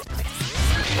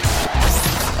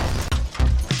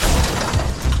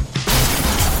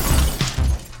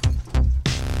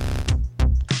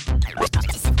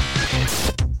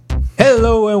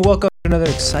Another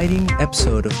exciting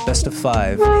episode of Best of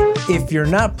Five. If you're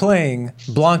not playing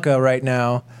Blanca right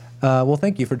now, well,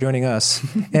 thank you for joining us.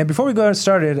 And before we go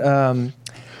started, did I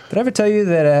ever tell you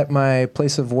that at my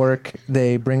place of work,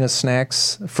 they bring us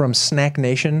snacks from Snack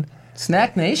Nation?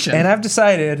 Snack Nation? And I've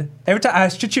decided, every time, I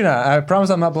shit you not, I promise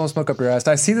I'm not blowing smoke up your ass.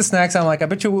 I see the snacks, I'm like, I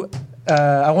bet you,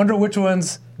 I wonder which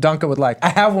ones Donka would like. I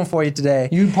have one for you today.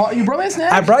 You brought me a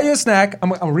snack? I brought you a snack.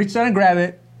 I'm going to reach down and grab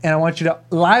it, and I want you to,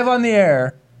 live on the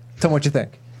air, tell me what you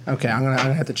think. Okay, I'm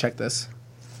gonna have to check this.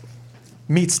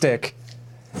 Meat stick.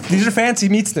 These are fancy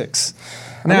meat sticks.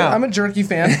 Now, I'm a jerky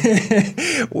fan.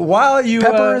 while you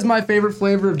Pepper is my favorite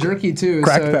flavor of jerky too.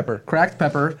 Cracked pepper. Cracked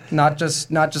pepper, not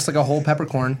just like a whole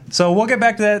peppercorn. So we'll get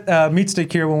back to that meat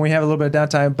stick here when we have a little bit of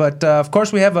downtime. But of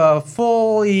course, we have a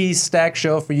fully stacked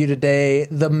show for you today.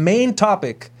 The main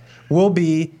topic will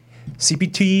be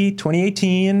CPT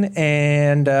 2018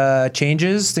 and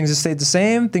changes, things that stayed the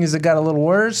same, things that got a little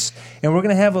worse, and we're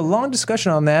going to have a long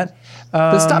discussion on that.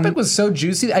 This topic was so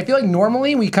juicy. I feel like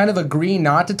normally we kind of agree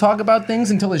not to talk about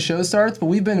things until the show starts, but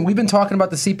we've been talking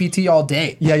about the CPT all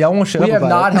day. Yeah, y'all won't shut up about it. We have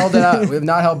not held it up. We have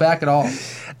not held back at all.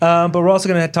 But we're also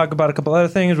going to talk about a couple other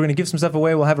things. We're going to give some stuff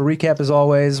away. We'll have a recap as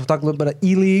always. We'll talk a little bit of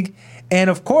E-League.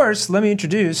 And of course, let me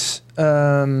introduce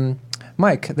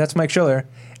Mike. That's Mike Schiller.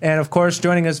 And of course,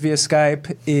 joining us via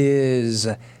Skype is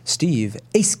Steve,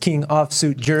 Ace King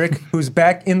Offsuit Jurek, who's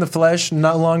back in the flesh,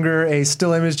 no longer a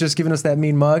still image, just giving us that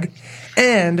mean mug.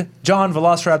 And John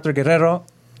Velociraptor Guerrero.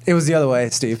 It was the other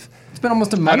way, Steve. It's been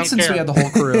almost a month since we had the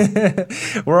whole crew.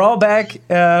 We're all back.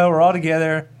 We're all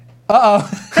together. Uh-oh.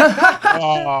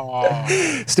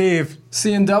 Steve.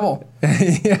 Seeing double.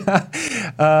 Yeah.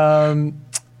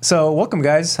 So welcome,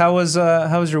 guys. How was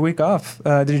your week off?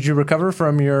 Did you recover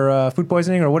from your food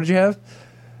poisoning, or what did you have?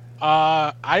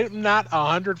 I'm not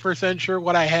 100% sure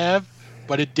what I have,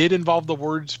 but it did involve the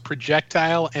words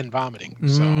projectile and vomiting.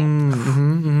 So,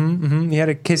 You had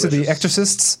a case of the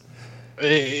Exorcists?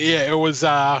 Yeah, it was.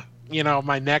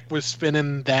 My neck was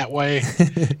spinning that way.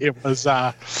 It was.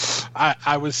 I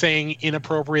was saying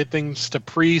inappropriate things to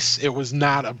priests. It was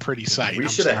not a pretty sight. We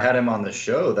should have had him on the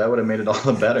show. That would have made it all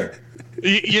the better.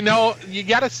 You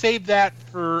got to save that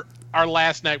for our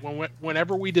last night.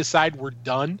 Whenever we decide we're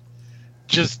done,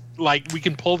 just like we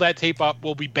can pull that tape up.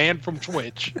 We'll be banned from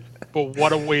Twitch, but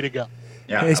what a way to go.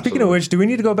 Yeah, hey, speaking of which, do we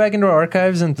need to go back into our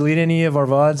archives and delete any of our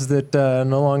VODs that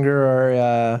no longer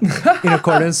are in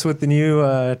accordance with the new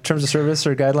terms of service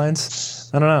or guidelines?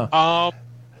 I don't know.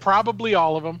 Probably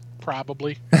all of them.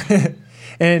 Probably.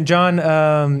 And John,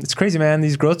 it's crazy, man.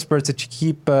 These growth spurts that you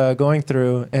keep going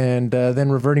through, and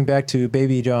then reverting back to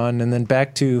baby John, and then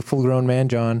back to full-grown man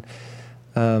John.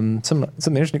 Something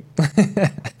interesting,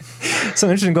 something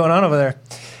interesting going on over there.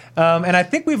 And I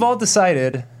think we've all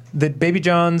decided that Baby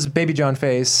John's Baby John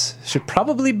face should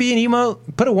probably be an emote.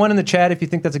 Put a 1 in the chat if you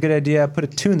think that's a good idea. Put a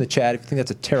 2 in the chat if you think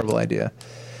that's a terrible idea.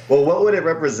 Well, what would it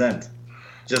represent?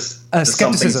 Just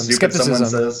skepticism, because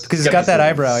it's got that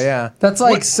eyebrow. Yeah, that's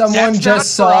like someone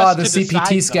just saw the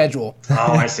CPT schedule.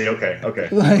 Oh, I see. Okay.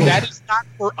 That is not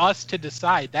for us to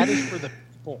decide. That is for the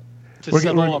people.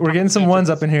 We're getting some ones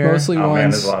up in here. Mostly ones. Man,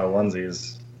 there's a lot of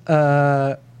onesies.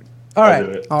 All right,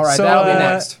 so, that'll be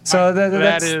next. So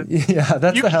that's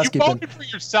the housekeeping. You voted for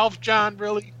yourself, John.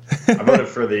 Really? I voted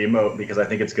for the emote because I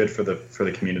think it's good for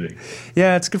the community.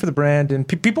 Yeah, it's good for the brand, and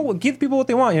people will give people what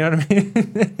they want. You know what I mean?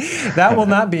 That will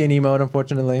not be an emote,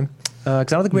 unfortunately,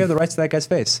 because I don't think we have the rights to that guy's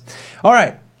face. All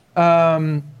right,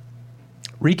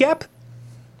 recap.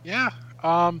 Yeah.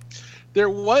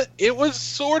 It was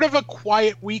sort of a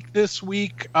quiet week this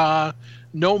week.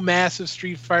 No massive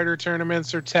Street Fighter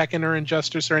tournaments or Tekken or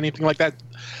Injustice or anything like that.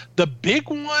 The big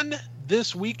one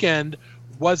this weekend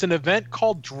was an event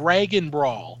called Dragon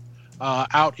Brawl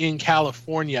out in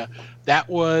California. That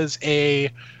was a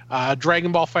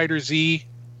Dragon Ball Fighter Z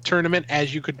tournament,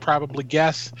 as you could probably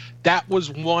guess. That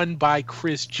was won by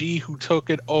Chris G, who took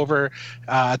it over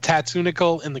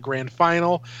Tatsunoko in the grand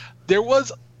final. There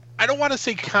was, I don't want to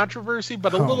say controversy,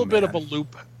 but a little bit of a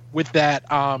loop with that.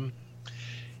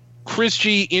 Chris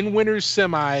G in winners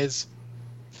semis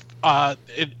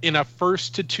in a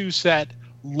 1-2 set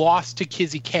lost to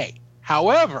Kizzy K.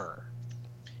 However,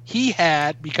 he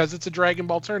had, because it's a Dragon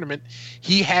Ball tournament,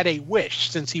 he had a wish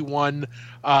since he won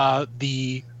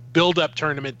the build-up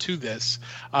tournament to this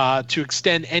to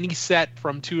extend any set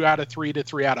from 2 out of 3 to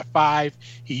 3 out of 5.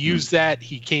 He used that.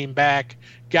 He came back,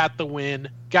 got the win,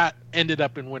 ended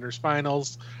up in winners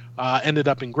finals. Ended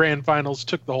up in grand finals,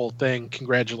 took the whole thing.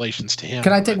 Congratulations to him.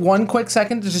 Can I take one quick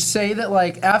second to just say that,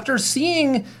 like, after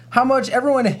seeing how much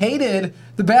everyone hated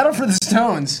the Battle for the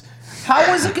Stones,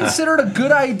 How was it considered a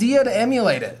good idea to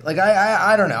emulate it? Like,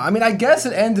 I don't know. I mean, I guess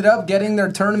it ended up getting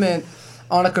their tournament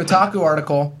on a Kotaku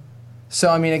article. So,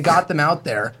 I mean, it got them out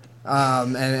there.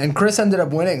 And Chris ended up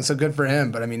winning, so good for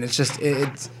him. But, I mean,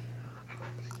 it's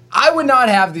I would not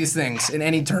have these things in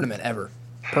any tournament ever,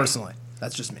 personally.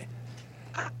 That's just me.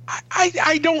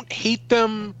 I don't hate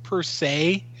them per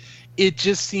se. It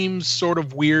just seems sort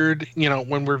of weird,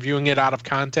 when we're viewing it out of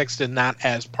context and not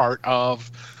as part of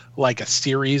like a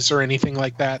series or anything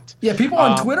like that. Yeah, people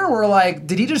on Twitter were like,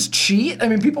 did he just cheat? I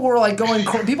mean, people were like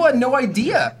people had no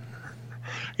idea.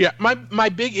 Yeah, my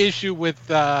big issue with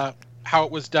how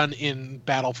it was done in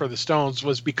Battle for the Stones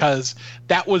was because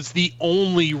that was the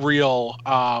only real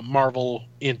Marvel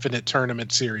Infinite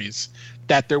Tournament series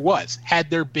that there was. Had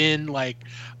there been like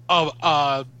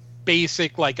a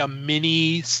basic, like a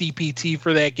mini CPT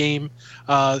for that game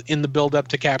in the build up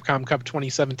to Capcom Cup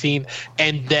 2017,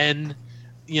 and then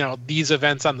these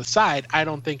events on the side, I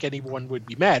don't think anyone would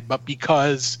be mad. But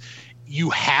because you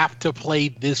have to play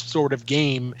this sort of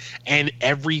game and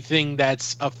everything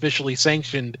that's officially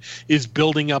sanctioned is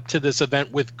building up to this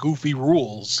event with goofy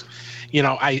rules,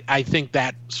 I think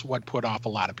that's what put off a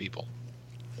lot of people.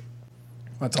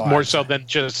 That's all. More so than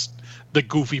just the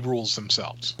goofy rules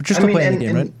themselves. But you're still playing the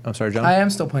game, right? I'm sorry, John. I am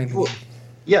still playing the game.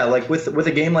 Yeah, like with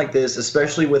a game like this,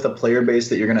 especially with a player base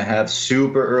that you're going to have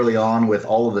super early on with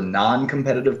all of the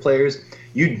non-competitive players,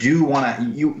 you do want to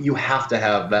you have to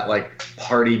have that like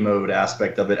party mode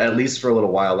aspect of it, at least for a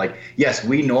little while. Like, yes,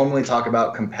 we normally talk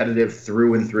about competitive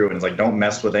through and through, and it's like, don't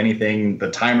mess with anything. The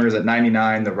timer's at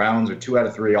 99, the rounds are 2 out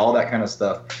of 3, all that kind of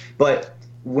stuff. But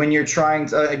when you're trying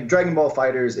to Dragon Ball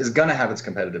FighterZ is going to have its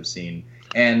competitive scene.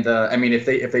 And I mean, if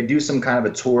they do some kind of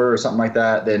a tour or something like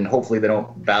that, then hopefully they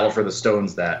don't Battle for the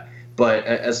Stones that. But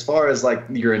as far as like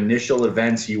your initial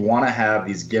events, you want to have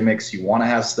these gimmicks, you want to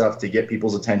have stuff to get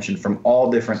people's attention from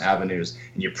all different avenues.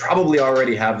 And you probably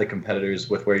already have the competitors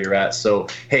with where you're at. So,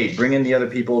 hey, bring in the other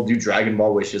people, do Dragon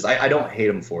Ball wishes. I don't hate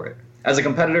them for it. As a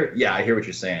competitor, yeah, I hear what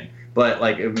you're saying. But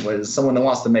like, as someone that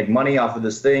wants to make money off of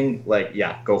this thing, like,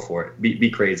 yeah, go for it. Be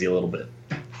crazy a little bit.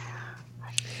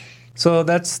 So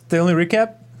that's the only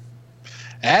recap?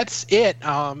 That's it.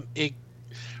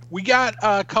 We got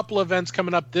a couple events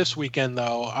coming up this weekend,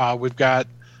 though. We've got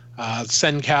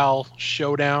Sencal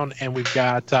Showdown, and we've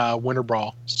got Winter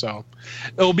Brawl. So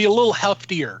it'll be a little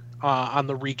heftier on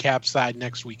the recap side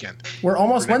next weekend. We're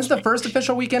almost. When's the first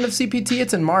official weekend of CPT?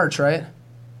 It's in March, right?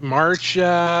 March,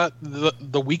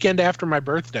 the weekend after my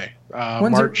birthday.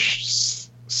 March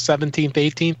 17th,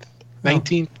 18th,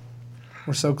 19th.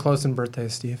 We're so close in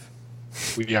birthdays, Steve.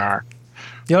 We are.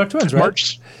 Y'all are twins, right?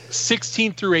 March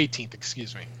 16th through 18th,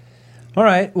 excuse me. All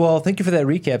right. Well, thank you for that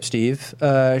recap, Steve.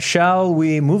 Shall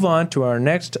we move on to our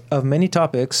next of many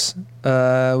topics?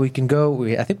 We can go.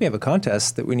 I think we have a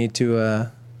contest that we need to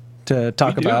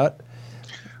talk about.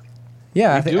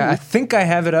 Yeah, I think I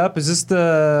have it up. Is this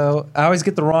the? I always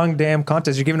get the wrong damn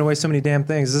contest. You're giving away so many damn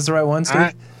things. Is this the right one,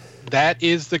 Steve? That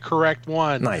is the correct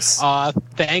one. Nice.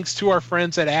 Thanks to our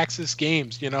friends at Axis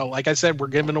Games. Like I said, we're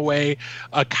giving away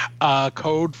a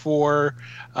code for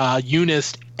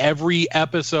Unist every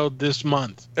episode this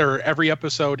month, or every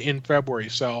episode in February.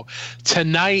 So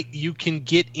tonight you can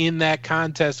get in that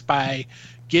contest by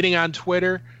getting on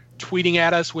Twitter, tweeting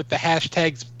at us with the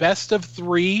hashtags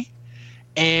best-of-3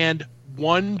 and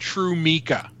one true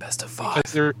Mika. Best of 5.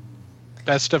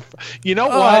 Best of, what?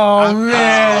 Oh,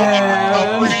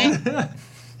 man.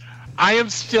 I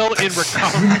am still in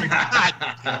recovery.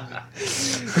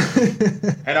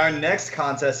 And our next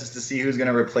contest is to see who's going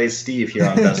to replace Steve here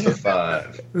on Best of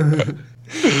 5.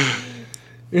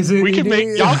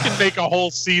 Y'all can make a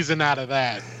whole season out of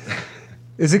that.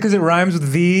 Is it because it rhymes with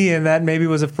V and that maybe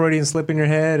was a Freudian slip in your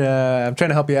head? I'm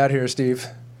trying to help you out here, Steve.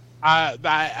 I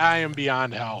am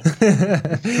beyond help.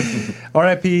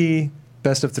 R.I.P.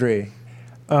 Best of 3.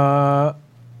 That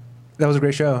was a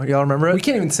great show. Y'all remember it? We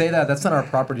can't even say that. That's not our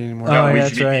property anymore. No, yeah, we that's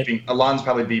should be right. beeping. Alon's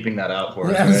probably beeping that out for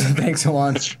us. Yeah, Right? thanks,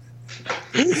 Alon. So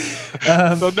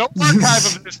no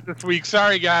archive of this week.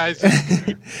 Sorry, guys.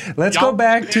 Let's go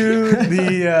back to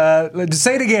the. Just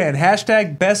say it again.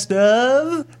 Hashtag best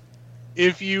of.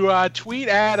 If you tweet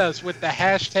at us with the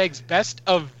hashtags best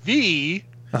of V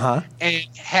and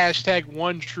hashtag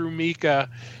one true Mika,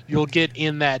 you'll get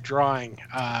in that drawing.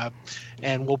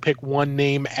 And we'll pick one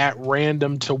name at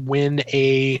random to win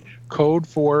a code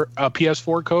for a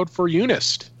PS4 code for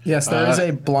Unist. Yes, there is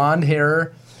a blonde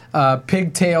hair,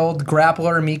 pigtailed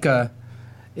grappler Mika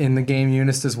in the game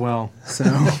Unist as well. So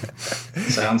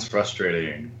Sounds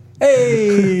frustrating.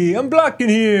 Hey, I'm blocking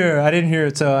here. I didn't hear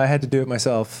it, so I had to do it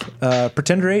myself.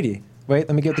 Pretender 80. Wait,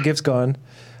 let me get the gifts going.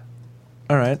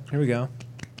 All right, here we go.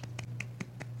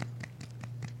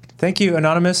 Thank you,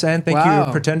 Anonymous, and thank Wow.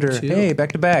 you, Pretender. Chill. Hey,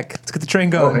 back to back. Let's get the train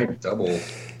Oh, going. hey, double.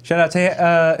 Shout out to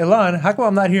Ilan. How come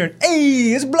I'm not hearing?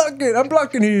 Hey, it's blocking. I'm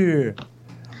blocking here.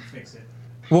 Fix it.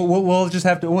 We'll just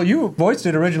have to. Well, you voiced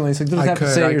it originally, so you just have to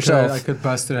say it yourself. I could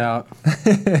bust it out.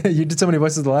 You did so many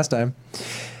voices the last time,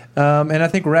 and I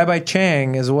think Rabbi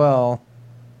Chang as well.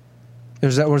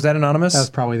 Was that anonymous? That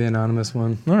was probably the anonymous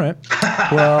one. All right.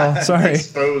 Well, sorry.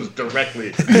 Exposed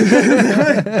directly.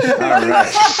 All right.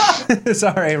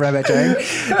 Sorry, Rabbi Chang.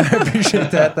 I appreciate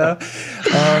that, though.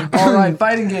 All right,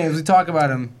 fighting games. We talk about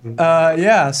them.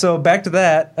 Yeah, so back to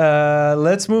that.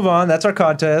 Let's move on. That's our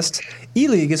contest.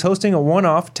 E-League is hosting a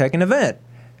one-off Tekken event.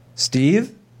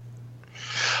 Steve?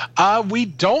 We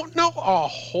don't know a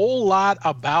whole lot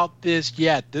about this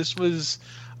yet. This was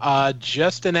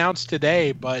just announced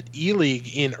today, but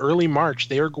E-League in early March,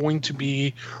 they are going to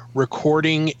be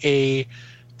recording a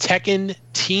Tekken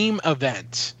team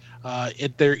event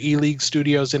at their E-League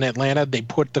studios in Atlanta. They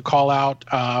put the call out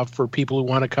for people who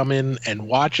want to come in and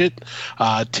watch it.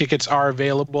 Tickets are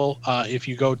available. If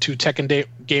you go to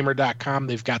TekkenGamer.com,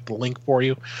 they've got the link for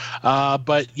you.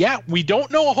 But yeah, we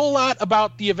don't know a whole lot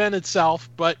about the event itself,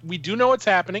 but we do know it's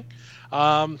happening.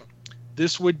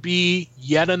 This would be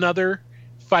yet another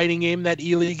fighting game that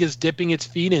E-League is dipping its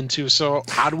feet into. So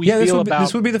how do we feel about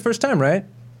this would be the first time, right?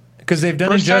 Because they've done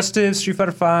First time? Injustice, Street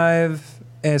Fighter V,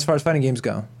 as far as fighting games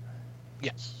go.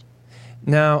 Yes.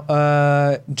 Now,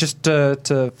 just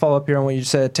to follow up here on what you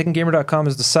said, TekkenGamer.com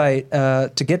is the site.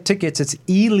 To get tickets, it's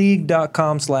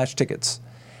eleague.com/tickets.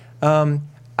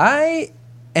 I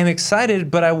am excited,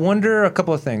 but I wonder a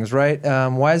couple of things, right?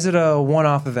 Why is it a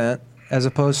one-off event as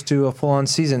opposed to a full-on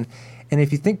season? And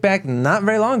if you think back not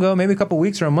very long ago, maybe a couple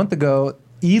weeks or a month ago,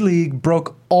 E-League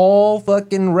broke all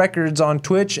fucking records on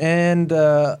Twitch and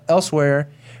elsewhere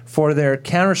for their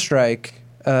Counter-Strike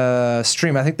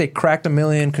stream. I think they cracked 1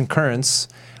 million concurrents,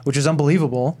 which is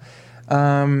unbelievable.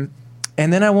 And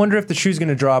then I wonder if the shoe's going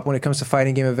to drop when it comes to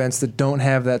fighting game events that don't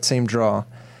have that same draw.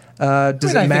 Does I it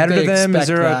think matter to they them? Is expect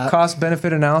there a that.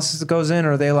 cost-benefit analysis that goes in?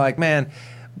 Or are they like, man,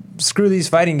 screw these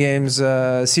fighting games.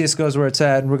 CSGO's where it's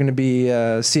at. And we're going to be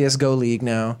CSGO League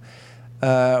now.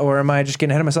 Or am I just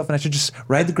getting ahead of myself and I should just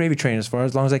ride the gravy train as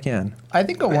long as I can? I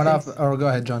think a one-off. Or go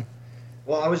ahead, John.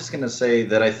 Well, I was just going to say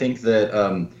that I think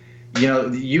that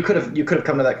you could have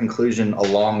come to that conclusion a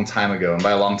long time ago, and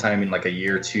by a long time I mean like a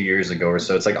year, 2 years ago or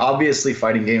so. It's like obviously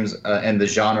fighting games and the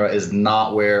genre is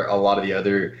not where a lot of the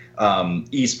other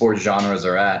esports genres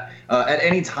are at. At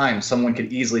any time, someone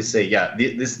could easily say, yeah,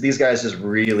 these guys just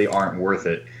really aren't worth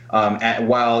it.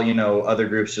 While other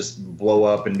groups just blow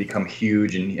up and become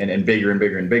huge and bigger and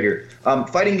bigger and bigger.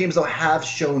 Fighting games though have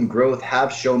shown growth,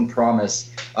 have shown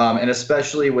promise, and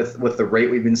especially with the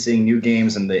rate we've been seeing new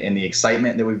games and the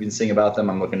excitement that we've been seeing about them.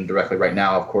 I'm looking directly right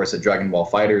now, of course, at Dragon Ball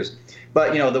FighterZ.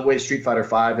 But the way Street Fighter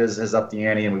V has upped the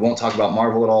ante, and we won't talk about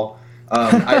Marvel at all.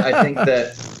 I think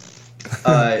that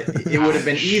it would have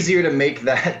been easier to make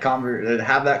that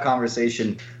have that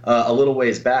conversation a little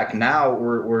ways back. Now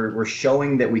we're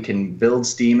showing that we can build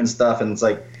Steam and stuff, and it's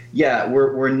like, yeah,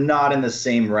 we're not in the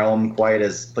same realm quite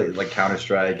as like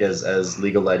Counter-Strike, as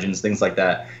League of Legends, things like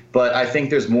that. But I think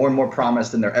there's more and more promise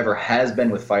than there ever has been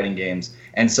with fighting games.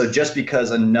 And so just because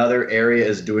another area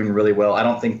is doing really well, I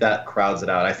don't think that crowds it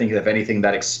out. I think if anything,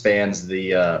 that expands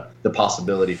the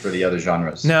possibility for the other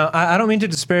genres. Now, I don't mean to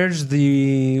disparage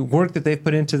the work that they've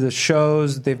put into the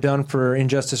shows that they've done for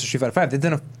Injustice or Street Fighter V. They've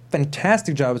done a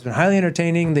fantastic job. It's been highly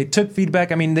entertaining. They took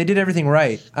feedback. I mean, they did everything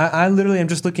right. I literally am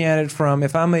just looking at it from,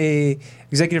 if I'm a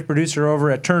executive producer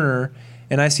over at Turner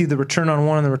and I see the return on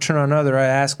one and the return on another, I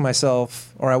ask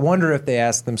myself, or I wonder if they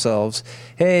ask themselves,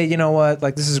 hey, you know what,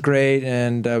 like this is great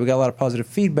and we got a lot of positive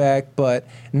feedback, but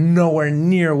nowhere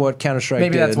near what Counter-Strike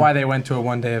did. Maybe that's why they went to a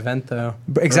one-day event, though.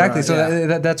 Exactly. So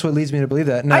yeah. that's what leads me to believe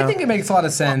that. Now, I think it makes a lot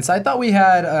of sense. I thought we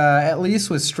had, at least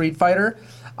with Street Fighter,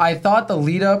 I thought the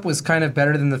lead-up was kind of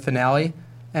better than the finale.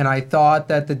 And I thought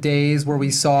that the days where we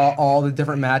saw all the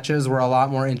different matches were a lot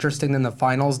more interesting than the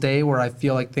finals day, where I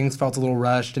feel like things felt a little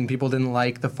rushed and people didn't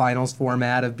like the finals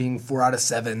format of being 4 out of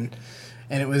 7.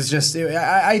 And it was just,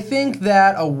 I think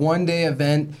that a one-day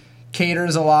event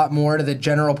caters a lot more to the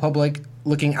general public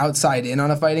looking outside in on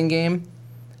a fighting game.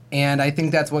 And I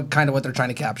think that's what they're trying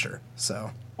to capture. So.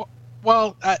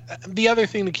 Well, the other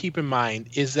thing to keep in mind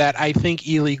is that I think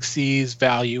E-League sees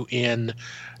value in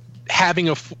having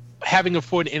a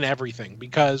foot in everything,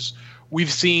 because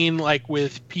we've seen, like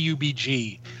with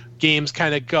PUBG, games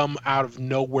kind of come out of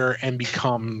nowhere and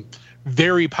become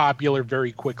very popular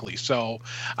very quickly. So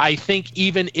I think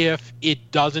even if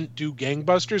it doesn't do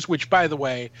gangbusters, which by the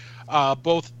way,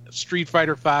 both Street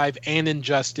Fighter V and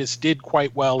Injustice did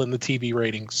quite well in the TV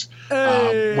ratings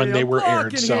when they were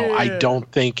aired. So I don't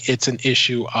think it's an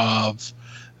issue of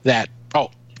that. Oh,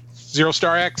 Zero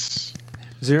Star X.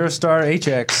 Zero Star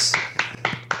HX.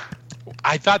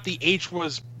 I thought the H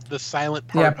was the silent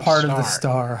part. Yeah, part of the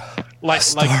star. Like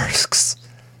Stars.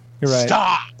 You're right.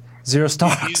 Stop. Zero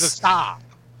stars. He's a stop.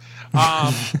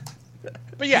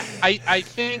 But yeah, I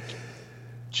think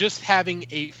just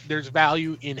there's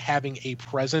value in having a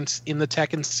presence in the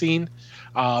Tekken scene.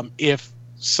 If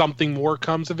something more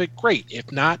comes of it, great.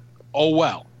 If not, oh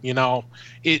well. You know,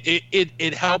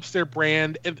 it helps their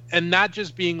brand, and not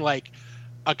just being like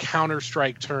a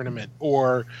Counter-Strike tournament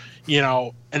or, you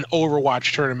know, an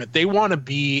Overwatch tournament. They want to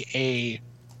be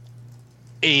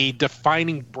a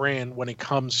defining brand when it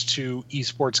comes to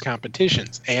esports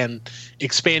competitions, and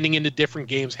expanding into different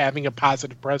games, having a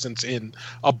positive presence in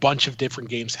a bunch of different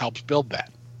games helps build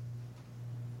that.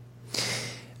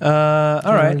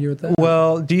 All right.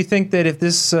 Well, do you think that if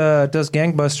this does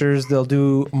gangbusters, they'll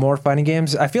do more fighting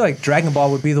games? I feel like Dragon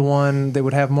Ball would be the one that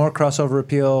would have more crossover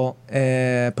appeal,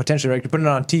 potentially, right? You're putting it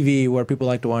on TV where people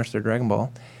like to watch their Dragon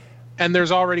Ball. And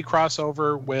there's already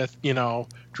crossover with, you know,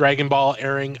 Dragon Ball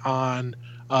airing on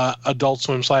Adult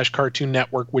Swim / Cartoon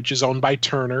Network, which is owned by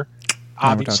Turner.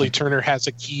 Obviously, Turner has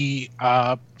a key.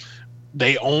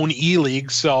 They own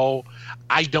E-League, so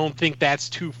I don't think that's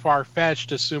too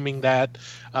far-fetched, assuming that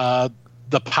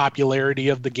the popularity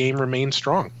of the game remains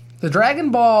strong. The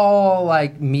Dragon Ball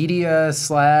media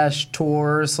 /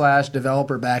 tour /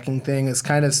 developer backing thing is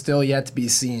kind of still yet to be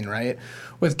seen, right?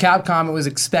 With Capcom, it was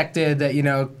expected that, you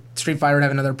know, Street Fighter would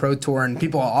have another Pro Tour, and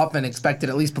people often expected,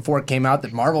 at least before it came out,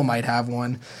 that Marvel might have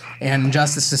one, and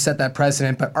Injustice to set that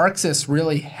precedent. But ArcSys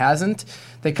really hasn't.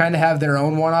 They kind of have their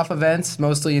own one-off events,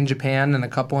 mostly in Japan and a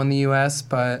couple in the US,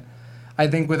 but I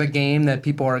think with a game that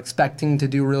people are expecting to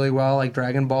do really well, like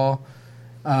Dragon Ball,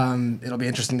 it'll be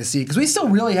interesting to see. Because we still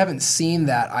really haven't seen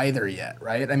that either yet,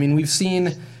 right? I mean, we've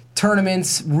seen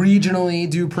tournaments regionally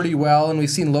do pretty well, and we've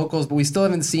seen locals, but we still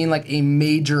haven't seen a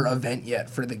major event yet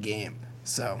for the game.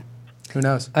 So, who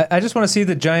knows? I just want to see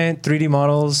the giant 3D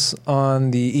models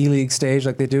on the E-League stage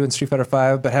like they do in Street Fighter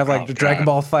V, but have the Dragon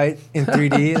Ball fight in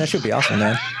 3D. That should be awesome,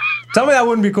 man. Tell me that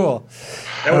wouldn't be cool.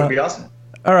 That would be awesome.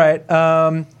 All right.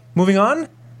 Moving on.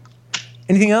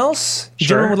 Anything else you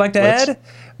gentlemen would like to add?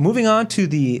 Moving on to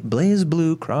the Blaze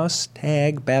Blue Cross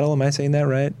Tag Battle. Am I saying that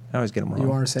right? I always get them wrong.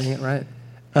 You are saying it right.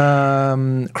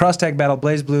 Cross Tag Battle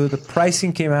Blaze Blue. The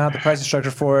pricing came out, the pricing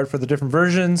structure for it, for the different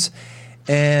versions,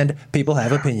 and people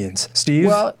have opinions. Steve,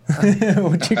 well,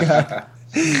 what you got?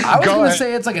 I was going to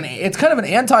say it's kind of an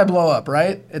anti-blow up,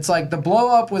 right? It's like the blow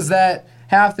up was that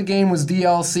half the game was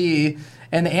DLC,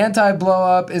 and the anti-blow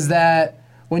up is that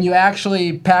when you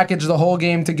actually package the whole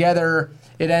game together,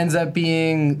 it ends up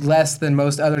being less than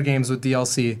most other games with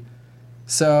DLC.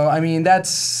 So, I mean,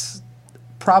 that's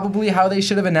probably how they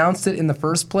should have announced it in the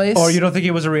first place. Or you don't think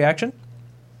it was a reaction?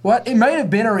 What? It might have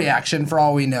been a reaction for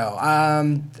all we know.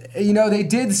 You know, they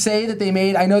did say that they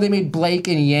made Blake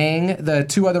and Yang, the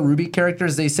two other Ruby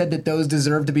characters. They said that those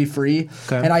deserve to be free.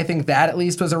 Okay. And I think that at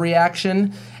least was a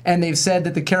reaction. And they've said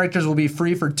that the characters will be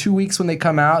free for 2 weeks when they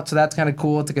come out. So that's kind of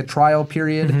cool. It's like a trial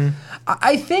period. Mm-hmm.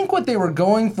 I think what they were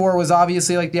going for was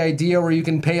obviously the idea where you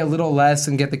can pay a little less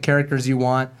and get the characters you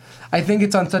want. I think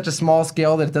it's on such a small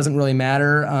scale that it doesn't really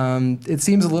matter. It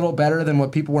seems a little better than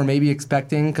what people were maybe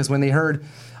expecting, because when they heard...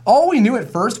 All we knew at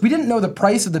first, we didn't know the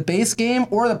price of the base game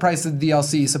or the price of the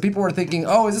DLC. So people were thinking,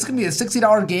 oh, is this going to be a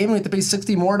 $60 game? We have to pay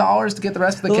 $60 more to get the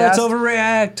rest of the cast? Let's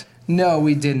overreact. No,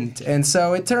 we didn't. And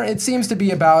so it seems to be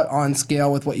about on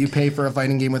scale with what you pay for a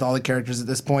fighting game with all the characters at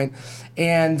this point.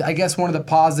 And I guess one of the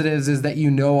positives is that you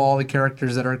know all the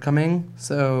characters that are coming.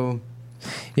 So...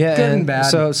 Yeah, good and bad.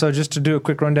 So just to do a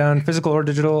quick rundown, physical or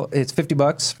digital, it's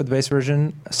 $50 for the base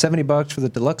version, $70 for the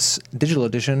deluxe digital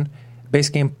edition, base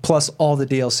game plus all the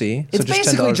DLC. It's so just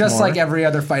basically just more. like every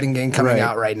other fighting game coming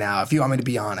out right now, if you want me to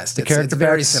be honest. It's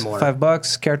very similar.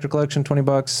 $5, character collection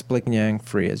 $20, Blake and Yang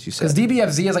free, as you said. Because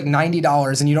DBFZ is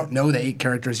 $90 and you don't know the 8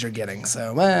 characters you're getting,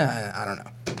 so I don't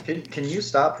know. Can you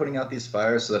stop putting out these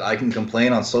fires so that I can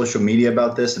complain on social media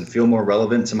about this and feel more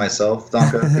relevant to myself,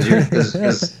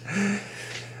 Donka?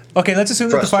 Okay, let's assume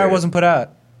that the fire wasn't put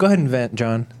out. Go ahead and vent,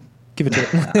 John. Give it to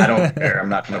it. I don't care. I'm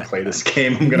not going to play this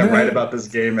game. I'm going to write about this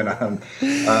game, and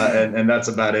that's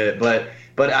about it. But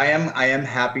I am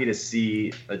happy to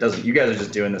see it doesn't. You guys are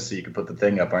just doing this so you can put the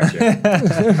thing up, aren't you? All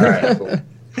right, cool.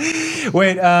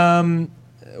 Wait,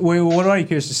 what are you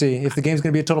curious to see? If the game's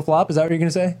going to be a total flop, is that what you're going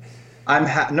to say? I'm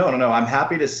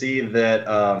happy to see that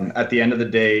at the end of the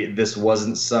day, this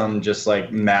wasn't some just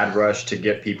like mad rush to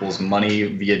get people's money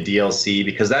via DLC,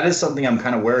 because that is something I'm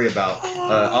kind of wary about.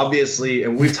 Obviously,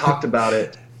 and we've talked about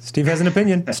it. Steve has an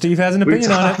opinion. Steve has an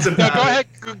opinion on it. No,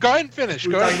 go ahead and finish.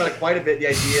 We've talked about it quite a bit. The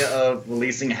idea of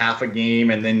releasing half a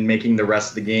game and then making the rest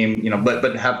of the game,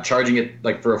 but charging it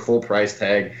like for a full price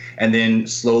tag, and then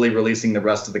slowly releasing the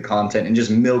rest of the content and just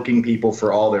milking people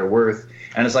for all they're worth.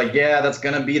 And it's like, yeah, that's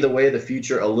going to be the way of the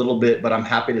future a little bit, but I'm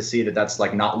happy to see that that's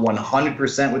like not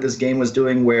 100% what this game was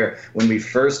doing, where when we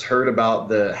first heard about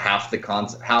the half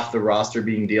the roster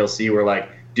being DLC, we're like,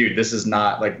 dude, this is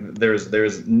not like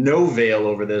there's no veil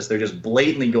over this. They're just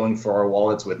blatantly going for our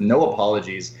wallets with no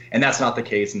apologies, and that's not the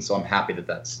case, and so I'm happy that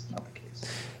that's not the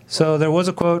case. So there was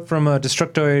a quote from a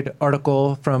Destructoid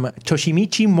article from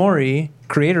Toshimichi Mori,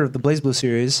 creator of the BlazBlue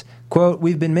series. Quote,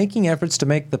 "We've been making efforts to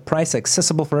make the price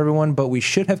accessible for everyone, but we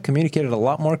should have communicated a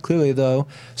lot more clearly, though,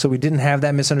 so we didn't have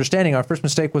that misunderstanding. Our first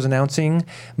mistake was announcing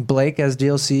Blake as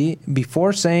DLC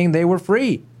before saying they were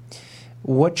free.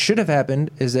 What should have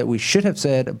happened is that we should have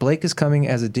said Blake is coming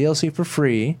as a DLC for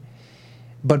free,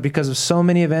 but because of so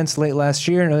many events late last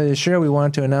year and earlier this year, we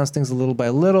wanted to announce things little by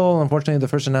little. Unfortunately, the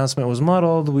first announcement was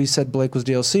muddled. We said Blake was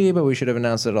DLC, but we should have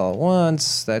announced it all at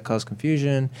once. That caused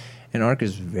confusion, and Ark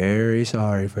is very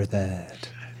sorry for that."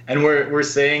 And we're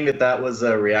saying that was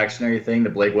a reactionary thing,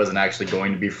 that Blake wasn't actually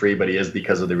going to be free, but he is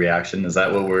because of the reaction. Is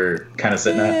that what we're kind of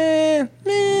sitting at?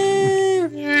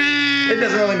 It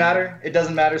doesn't really matter. It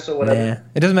doesn't matter, so whatever. Yeah.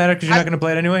 It doesn't matter because you're not going to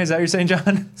play it anyway? Is that what you're saying,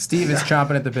 John? Steve is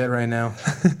chomping at the bit right now.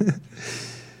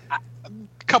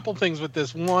 Couple things with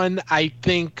this. One, I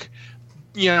think,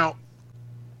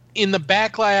 in the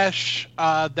backlash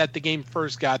that the game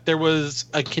first got, there was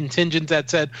a contingent that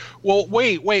said, well,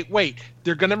 wait.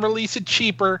 They're going to release it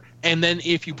cheaper, and then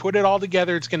if you put it all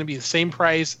together, it's going to be the same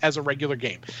price as a regular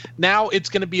game. Now it's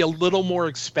going to be a little more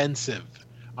expensive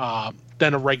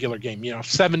than a regular game.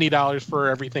 $70 for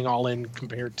everything all in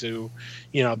compared to,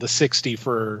 the $60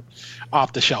 for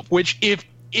off the shelf, which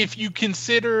if you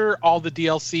consider all the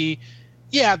DLC,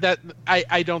 yeah, that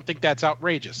I don't think that's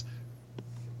outrageous.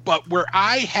 But where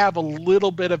I have a little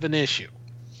bit of an issue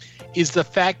is the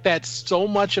fact that so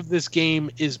much of this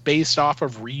game is based off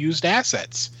of reused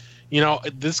assets.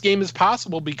 This game is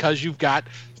possible because you've got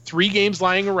 3 games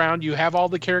lying around. You have all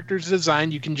the characters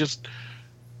designed. You can just...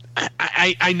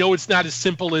 I know it's not as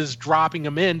simple as dropping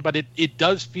them in, but it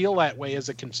does feel that way as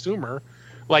a consumer.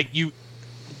 Like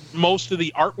most of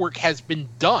the artwork has been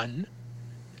done,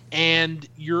 and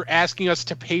you're asking us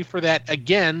to pay for that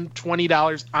again,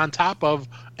 $20 on top of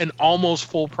an almost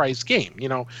full price game.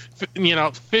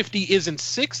 50 isn't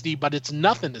 60, but it's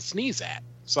nothing to sneeze at.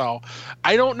 So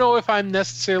I don't know if I'm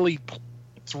necessarily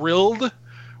thrilled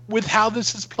with how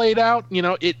this has played out.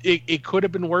 It could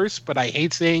have been worse, but I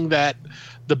hate saying that.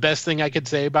 The best thing I could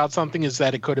say about something is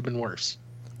that it could have been worse.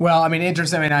 Well,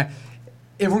 interesting.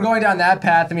 If we're going down that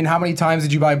path, how many times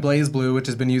did you buy BlazBlue, which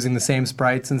has been using the same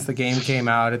sprite since the game came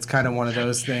out? It's kind of one of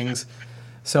those things.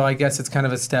 So I guess it's kind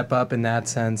of a step up in that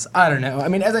sense. I don't know.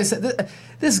 As I said,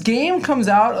 this game comes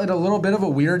out at a little bit of a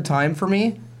weird time for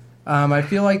me. I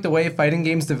feel like the way fighting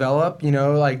games develop,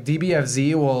 like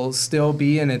DBFZ will still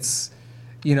be in its,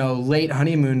 late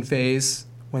honeymoon phase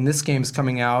when this game's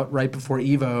coming out right before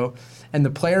EVO. And the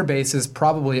player bases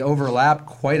probably overlap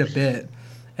quite a bit,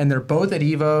 and they're both at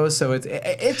EVO, so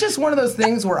it's just one of those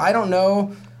things where I don't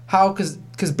know how, because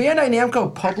Bandai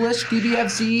Namco published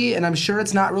DBFZ, and I'm sure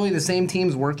it's not really the same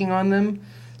teams working on them,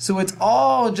 so it's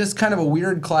all just kind of a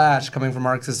weird clash coming from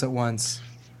ArcSys at once.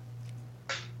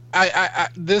 I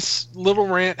this little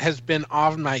rant has been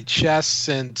off my chest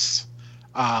since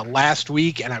last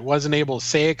week, and I wasn't able to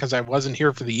say it because I wasn't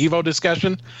here for the EVO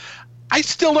discussion. I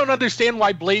still don't understand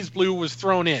why BlazBlue was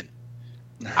thrown in.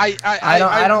 I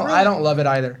don't love it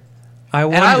either. I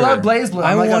wonder. And I love BlazBlue.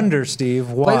 I wonder, Steve,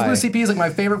 why? BlazBlue CP is like my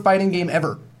favorite fighting game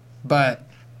ever. But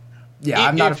yeah,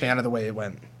 I'm not a fan of the way it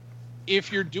went.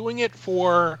 If you're doing it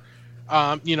for,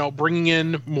 bringing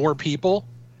in more people,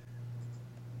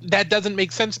 that doesn't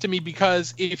make sense to me,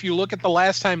 because if you look at the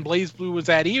last time BlazBlue was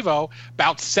at EVO,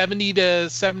 about 70 to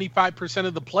 75%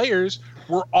 of the players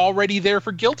were already there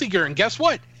for Guilty Gear. And guess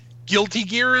what? Guilty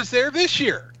Gear is there this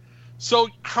year. So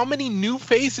how many new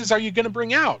faces are you going to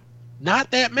bring out?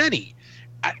 Not that many.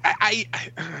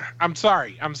 I'm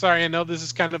sorry. I know this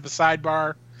is kind of a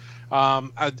sidebar.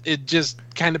 It just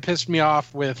kind of pissed me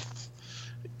off with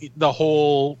the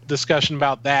whole discussion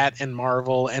about that and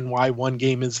Marvel and why one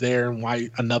game is there and why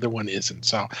another one isn't.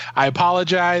 So I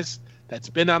apologize. that's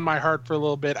been on my heart for a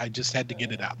little bit. I just had to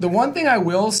get it out. The one thing I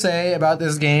will say about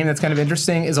this game that's kind of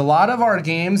interesting is a lot of our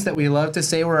games that we love to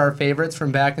say were our favorites from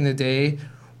back in the day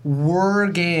were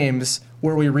games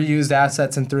where we reused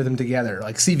assets and threw them together,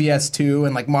 like CVS 2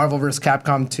 and like Marvel vs.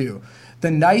 Capcom 2.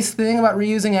 The nice thing about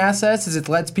reusing assets is it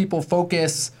lets people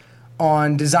focus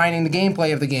on designing the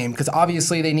gameplay of the game, because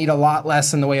obviously they need a lot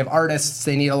less in the way of artists,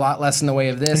 they need a lot less in the way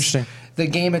of this. The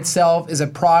game itself is a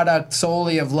product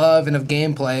solely of love and of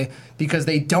gameplay because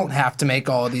they don't have to make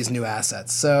all of these new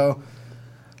assets. So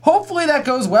hopefully that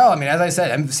goes well. I mean, as I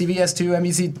said, CVS 2,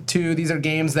 MVC 2, these are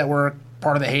games that were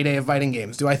part of the heyday of fighting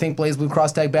games. Do I think BlazBlue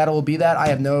Cross Tag Battle will be that? I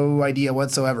have no idea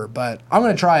whatsoever, but I'm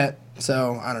going to try it,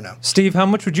 so I don't know. Steve, how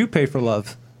much would you pay for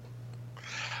love?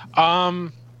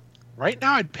 Right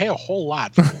now, I'd pay a whole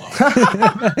lot for love.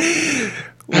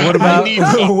 What about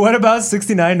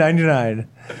 $69.99?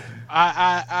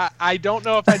 I don't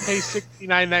know if I'd pay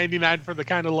 $69.99 for the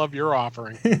kind of love you're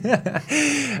offering.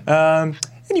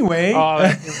 Anyway,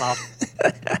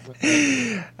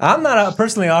 I'm not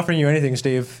personally offering you anything,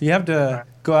 Steve. You have to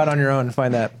go out on your own and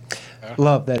find that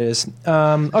love, that is.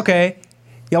 Okay,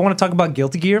 y'all want to talk about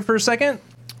Guilty Gear for a second?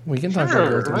 We can talk about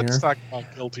Guilty Gear. Let's talk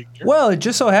about Guilty Gear. Well, it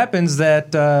just so happens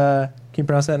that can you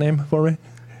pronounce that name for me?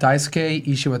 Daisuke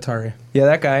Ishiwatari. Yeah,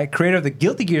 that guy, creator of the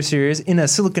Guilty Gear series, in a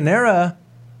Siliconera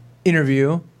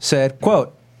interview said,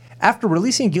 quote, "After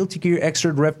releasing Guilty Gear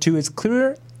Xrd Rev 2, it's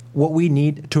clear what we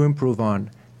need to improve on.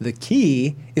 The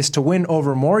key is to win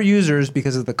over more users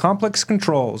because of the complex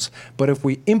controls. But if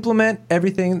we implement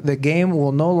everything, the game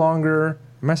will no longer,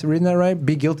 am I reading that right?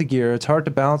 Be Guilty Gear. It's hard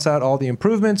to balance out all the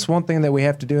improvements. One thing that we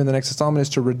have to do in the next installment is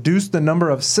to reduce the number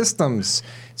of systems.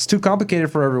 It's too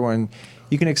complicated for everyone.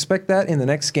 You can expect that in the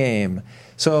next game."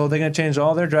 So they're going to change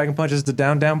all their Dragon Punches to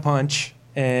down, down punch.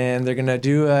 And they're going to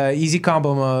do easy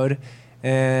combo mode.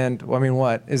 And, well, I mean,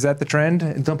 what? Is that the trend?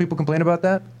 And don't people complain about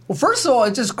that? Well, first of all,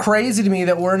 it's just crazy to me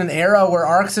that we're in an era where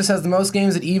Arxis has the most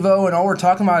games at EVO, and all we're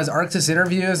talking about is Arxis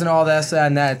interviews and all this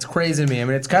and that. It's crazy to me. I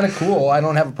mean, it's kind of cool. I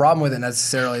don't have a problem with it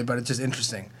necessarily, but it's just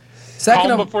interesting.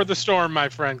 Calm before the storm, my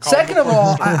friend. Second of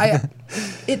all,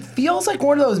 it feels like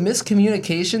one of those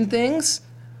miscommunication things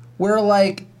where,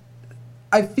 like,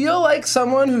 I feel like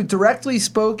someone who directly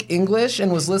spoke English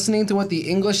and was listening to what the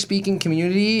English-speaking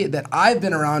community that I've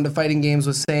been around to fighting games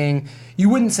was saying, you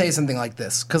wouldn't say something like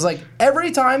this. Because, like,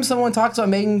 every time someone talks about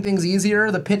making things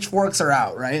easier, the pitchforks are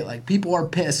out, right? Like, people are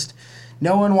pissed.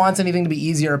 No one wants anything to be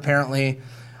easier, apparently.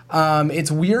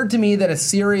 It's weird to me that a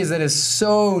series that is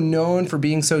so known for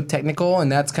being so technical,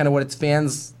 and that's kind of what its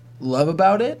fans love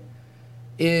about it,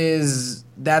 is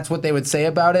that's what they would say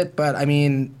about it. But, I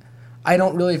mean, I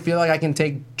don't really feel like I can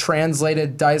take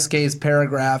translated Daisuke's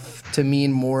paragraph to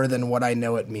mean more than what I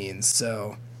know it means.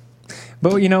 So,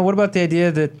 but you know, what about the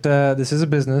idea that this is a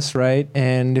business, right?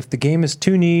 And if the game is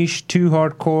too niche, too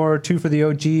hardcore, too for the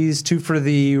OGs, too for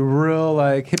the real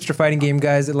like hipster fighting game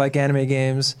guys that like anime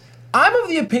games, I'm of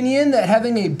the opinion that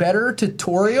having a better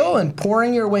tutorial and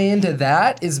pouring your way into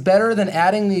that is better than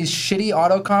adding these shitty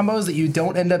auto combos that you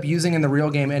don't end up using in the real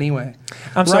game anyway.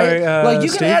 I'm sorry, like you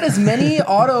Steve? can add as many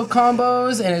auto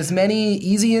combos and as many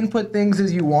easy input things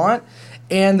as you want,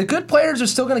 and the good players are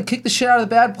still going to kick the shit out of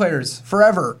the bad players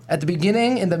forever. At the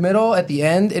beginning, in the middle, at the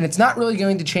end, and it's not really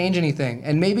going to change anything.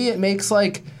 And maybe it makes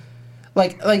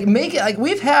make it like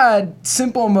we've had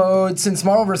simple mode since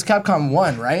Marvel vs. Capcom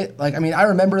 1, right? Like, I mean, I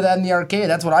remember that in the arcade.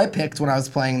 That's what I picked when I was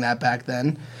playing that back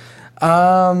then.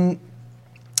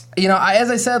 You know,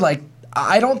 as I said, like,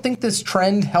 I don't think this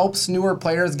trend helps newer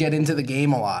players get into the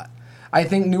game a lot. I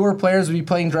think newer players would be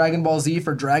playing Dragon Ball Z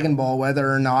for Dragon Ball,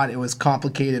 whether or not it was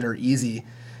complicated or easy.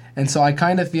 And so I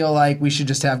kind of feel like we should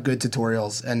just have good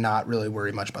tutorials and not really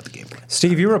worry much about the gameplay.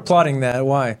 Steve, you were applauding that.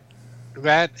 Why?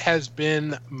 That has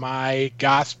been my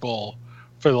gospel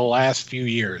for the last few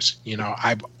years. You know,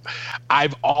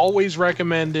 I've always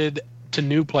recommended to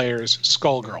new players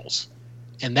Skullgirls.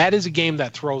 And that is a game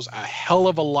that throws a hell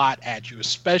of a lot at you,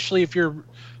 especially if you're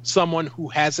someone who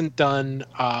hasn't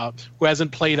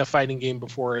played a fighting game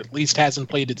before, or at least hasn't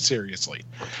played it seriously.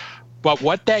 But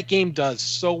what that game does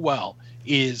so well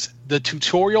is the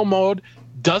tutorial mode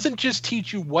doesn't just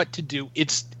teach you what to do.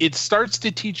 It starts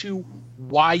to teach you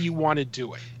why you want to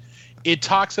do it. It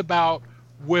talks about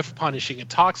whiff punishing. It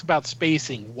talks about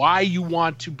spacing, why you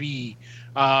want to be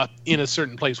in a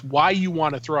certain place, why you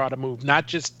want to throw out a move, not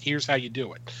just here's how you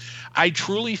do it. I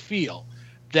truly feel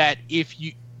that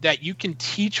that you can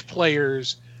teach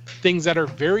players things that are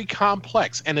very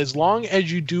complex, and as long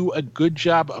as you do a good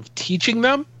job of teaching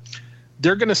them,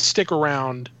 they're going to stick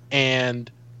around and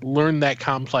learn that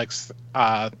complex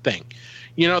thing.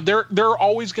 You know, there are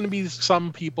always going to be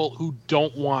some people who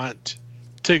don't want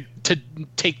to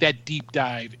take that deep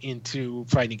dive into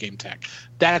fighting game tech.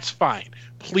 That's fine.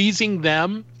 Pleasing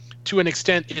them to an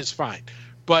extent is fine.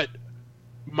 But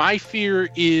my fear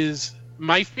is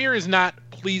not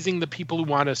pleasing the people who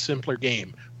want a simpler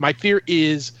game. My fear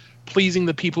is pleasing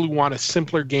the people who want a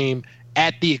simpler game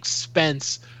at the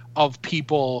expense of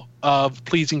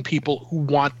pleasing people who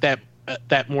want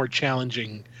that more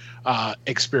challenging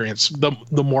experience,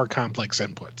 the more complex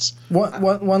inputs.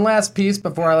 One last piece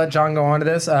before I let John go on to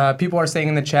this. People are saying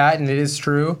in the chat, and it is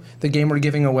true, the game we're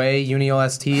giving away,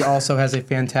 UniLST, also has a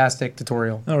fantastic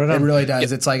tutorial. Oh, right on. It really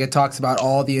does. It's like it talks about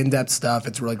all the in-depth stuff.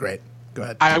 It's really great. Go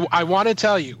ahead. I want to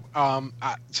tell you,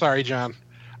 sorry, John.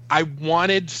 I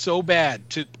wanted so bad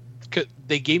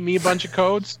they gave me a bunch of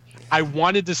codes. I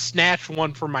wanted to snatch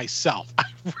one for myself. I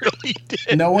really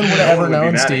did. No one would have ever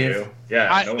known, Steve.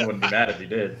 Yeah, no one would be mad if you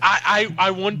did.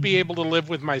 I wouldn't be able to live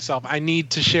with myself. I need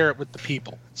to share it with the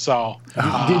people. So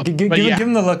give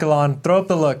him the look, Alon. Throw up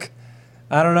the look.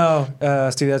 I don't know,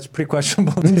 Steve. That's pretty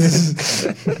questionable.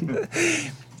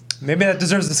 Maybe that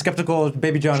deserves the skeptical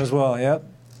Baby John as well. Yep.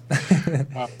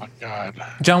 Oh my God,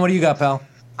 John, what do you got, pal?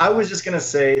 I was just going to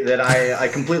say that I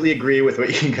completely agree with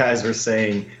what you guys were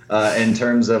saying in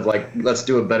terms of, like, let's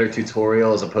do a better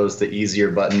tutorial as opposed to easier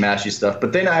button mashy stuff.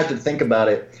 But then I have to think about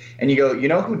it, and you go, you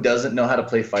know who doesn't know how to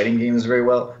play fighting games very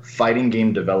well? Fighting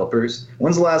game developers.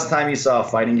 When's the last time you saw a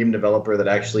fighting game developer that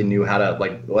actually knew how to,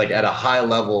 like at a high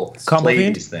level,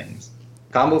 play these things?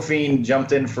 Combo Fiend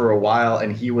jumped in for a while,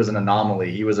 and he was an anomaly.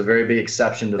 He was a very big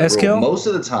exception to the rule. Most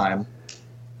of the time.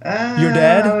 Your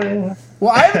dad? Well,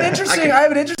 I have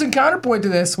an interesting counterpoint to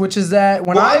this, which is that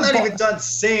I'm not even done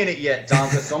saying it yet, Dom.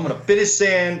 So I'm gonna finish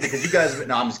saying because you guys.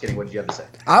 No, I'm just kidding. What did you have to say?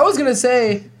 I was gonna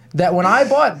say that when I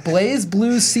bought Blaze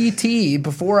Blue CT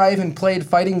before I even played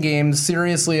fighting games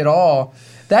seriously at all,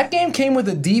 that game came with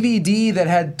a DVD that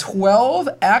had 12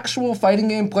 actual fighting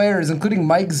game players, including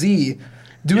Mike Z,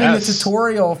 doing the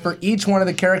tutorial for each one of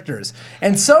the characters,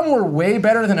 and some were way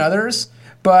better than others.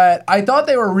 But I thought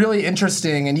they were really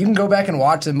interesting, and you can go back and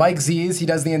watch them. Mike Z's, he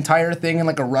does the entire thing in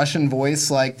like a Russian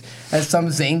voice, like as some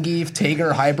Zangief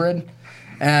Tager hybrid.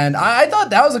 And I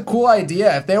thought that was a cool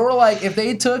idea. If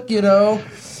they took,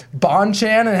 Bonchan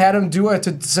and had him do a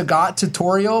Sagat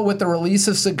tutorial with the release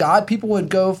of Sagat, people would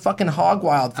go fucking hog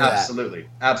wild for that.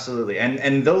 Absolutely.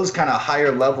 And those kind of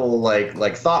higher level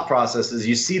like thought processes,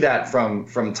 you see that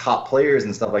from top players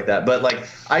and stuff like that. But like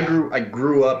I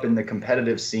grew up in the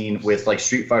competitive scene with like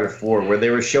Street Fighter 4, where they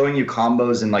were showing you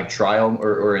combos in like trial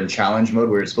or in challenge mode,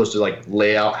 where you're supposed to like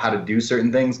lay out how to do certain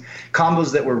things.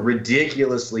 Combos that were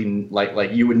ridiculously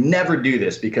like you would never do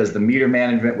this because the meter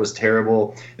management was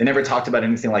terrible. They never talked about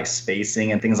anything like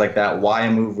spacing and things like that, why a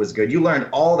move was good. You learned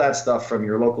all that stuff from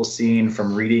your local scene,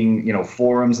 from reading,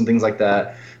 forums and things like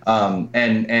that.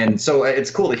 And so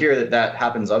it's cool to hear that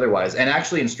happens otherwise. And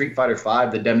actually in Street Fighter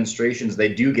 5, the demonstrations,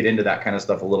 they do get into that kind of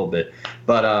stuff a little bit.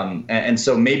 But and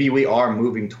so maybe we are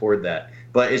moving toward that.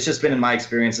 But it's just been in my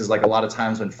experiences, like a lot of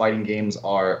times when fighting games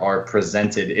are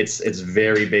presented, it's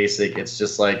very basic. It's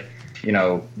just like,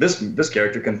 this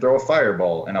character can throw a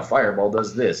fireball, and a fireball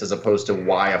does this, as opposed to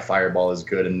why a fireball is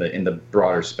good in the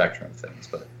broader spectrum of things.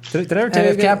 But did I ever tell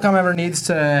you if Capcom ever needs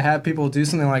to have people do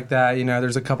something like that,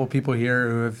 there's a couple people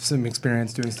here who have some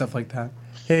experience doing stuff like that.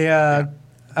 Hey, I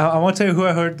won't tell you who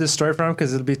I heard this story from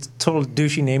because it'll be total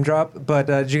douchey name drop. But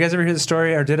did you guys ever hear the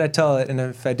story, or did I tell it? And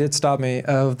if I did, stop me.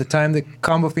 Of the time that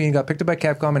Combo Fiend got picked up by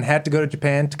Capcom and had to go to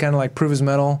Japan to kind of like prove his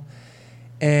mettle,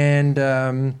 and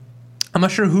I'm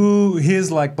not sure who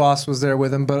his boss was there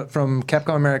with him, but from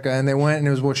Capcom America, and they went and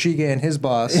it was Woshige and his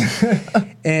boss,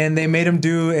 and they made him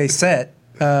do a set,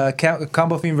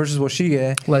 Combo Fiend versus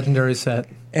Woshige, legendary set,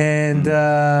 and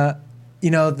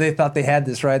they thought they had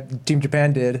this right. Team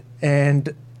Japan did,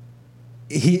 and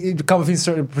Combo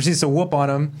Fiend proceeds to whoop on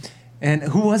him. And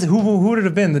who was it? Who would it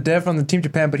have been? The dev from the Team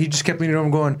Japan, but he just kept leaning over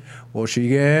and going,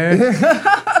 Woshige,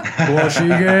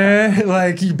 Woshige,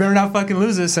 like, you better not fucking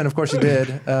lose this. And of course he did.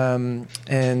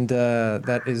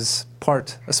 That is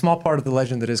a small part of the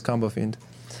legend that is Combo Fiend.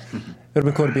 It would have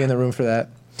been cool to be in the room for that.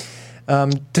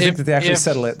 Think that they actually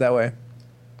settle it that way.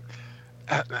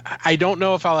 I don't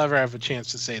know if I'll ever have a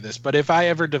chance to say this, but if I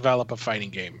ever develop a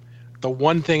fighting game, the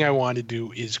one thing I want to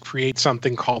do is create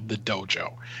something called the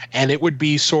dojo. And it would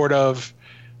be sort of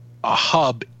a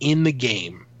hub in the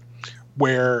game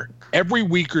where every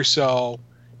week or so,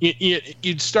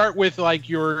 you'd start with like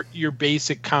your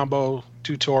basic combo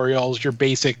tutorials, your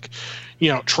basic,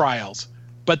 trials,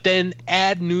 but then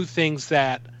add new things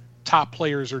that top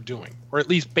players are doing, or at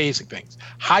least basic things.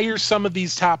 Hire some of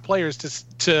these top players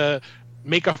to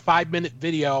make a 5-minute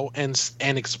video and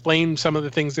explain some of the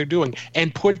things they're doing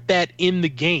and put that in the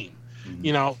game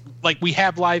You know, like we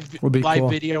have live Would be cool.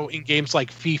 video in games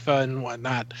like FIFA and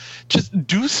whatnot. Just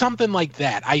do something like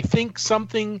that. I think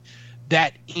something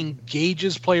that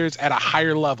engages players at a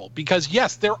higher level, because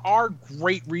yes, there are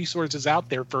great resources out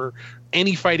there for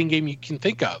any fighting game you can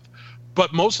think of,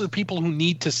 but most of the people who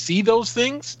need to see those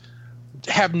things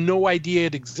have no idea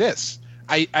it exists.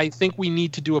 I think we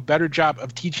need to do a better job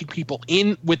of teaching people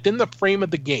within the frame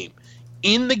of the game,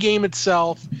 in the game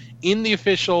itself, in the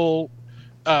official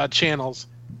channels,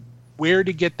 where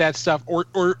to get that stuff,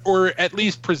 or at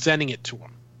least presenting it to them.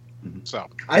 So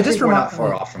I think we're not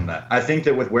far off from that. I think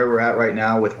that with where we're at right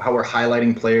now, with how we're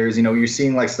highlighting players, you know, you're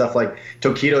seeing like stuff like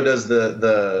Tokido does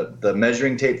the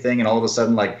measuring tape thing, and all of a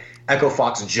sudden like Echo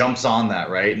Fox jumps on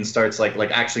that, right, and starts like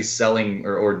actually selling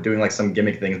or doing like some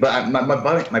gimmick things. But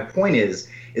my point is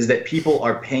that people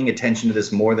are paying attention to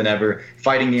this more than ever.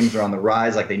 Fighting games are on the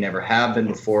rise like they never have been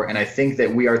before, and I think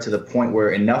that we are to the point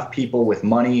where enough people with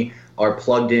money are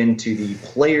plugged into the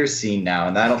player scene now,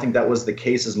 and I don't think that was the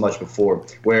case as much before.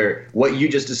 Where what you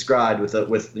just described with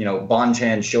you know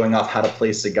Bonchan showing off how to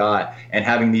play Sagat and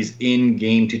having these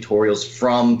in-game tutorials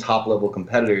from top-level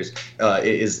competitors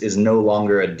is no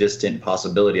longer a distant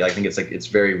possibility. I think it's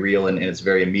very real and it's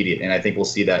very immediate, and I think we'll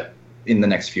see that in the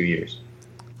next few years.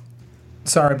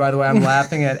 Sorry, by the way, I'm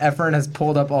laughing at Efren has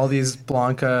pulled up all these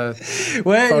Blanca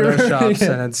photoshops,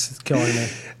 and it's killing me.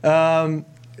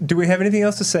 Do we have anything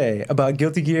else to say about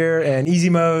Guilty Gear and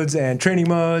easy modes and training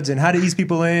modes and how to ease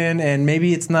people in? And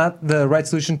maybe it's not the right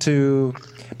solution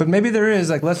but maybe there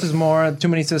is, like less is more, too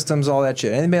many systems, all that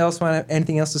shit. Anybody else want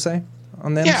anything else to say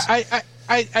on them? Yeah,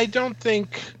 I don't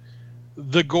think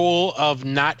the goal of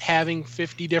not having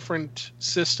 50 different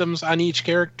systems on each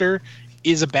character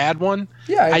is a bad one.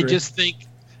 Yeah, I agree.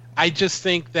 I just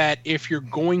think that if you're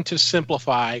going to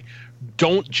simplify,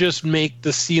 don't just make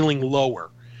the ceiling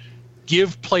lower.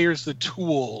 Give players the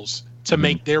tools to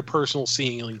make their personal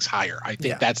ceilings higher. I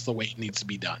think that's the way it needs to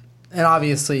be done. And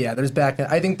obviously, yeah, there's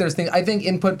I think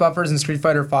input buffers in Street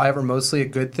Fighter V are mostly a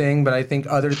good thing, but I think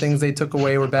other things they took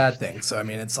away were bad things. So I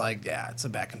mean, it's like, yeah, it's a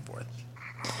back and forth.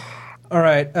 All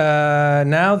right,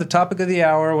 now the topic of the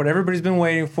hour, what everybody's been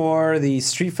waiting for, the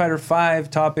Street Fighter V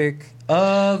topic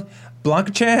of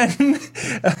Blanca-chan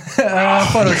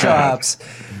photoshops.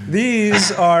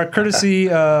 These are courtesy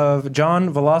of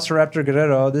John Velociraptor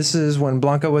Guerrero. This is when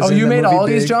Blanca was in the movie. Oh, you made all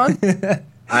these, John?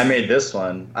 I made this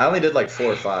one. I only did like 4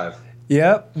 or 5.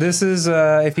 Yep. This is,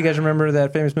 if you guys remember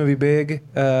that famous movie Big,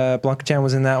 Blanca-chan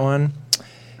was in that one.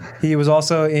 He was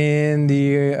also in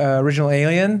the original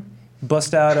Alien.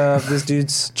 Bust out of this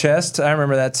dude's chest. I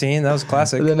remember that scene. That was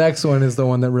classic. The next one is the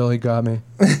one that really got me.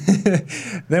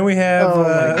 Then we have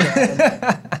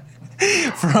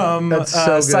from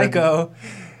Psycho.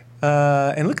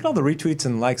 And look at all the retweets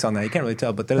and likes on that. You can't really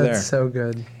tell, but they're there. That's so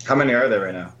good. How many are there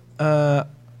right now?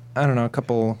 I don't know, a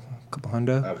couple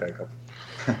hundo. Okay, cool.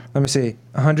 Let me see.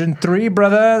 103,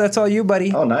 brother. That's all you,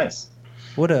 buddy. Oh, nice.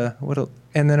 What a.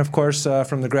 And then, of course,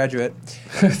 from The Graduate,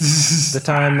 the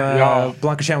time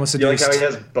Blanca-chan was seduced. You like how he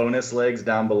has bonus legs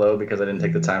down below because I didn't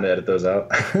take the time to edit those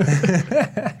out?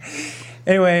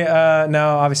 Anyway,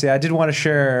 now, obviously, I did want to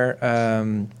share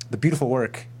the beautiful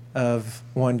work of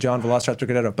one John Velociraptor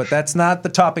Guerrero, but that's not the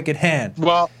topic at hand.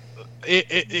 Well,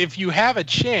 if you have a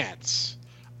chance,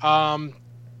 can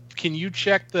you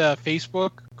check the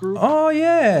Facebook group? Oh,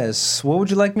 yes. What would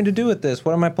you like me to do with this?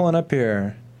 What am I pulling up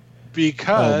here?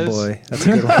 Because oh boy, that's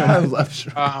a good one. I love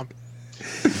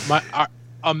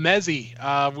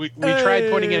Amezi, we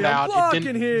tried putting it out. It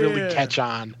didn't really catch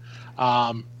on.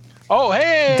 Oh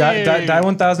hey, die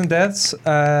 1,000 deaths,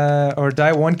 or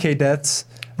die 1K deaths,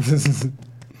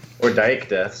 or Dyke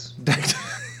deaths.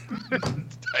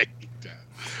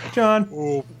 John,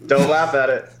 don't laugh at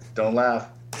it. Don't laugh.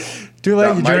 Too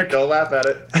late, you jerk. Don't laugh at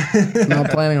it.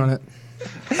 Not planning on it.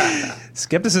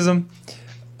 Skepticism.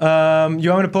 You want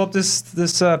me to pull up this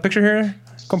picture here,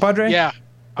 compadre? Yeah.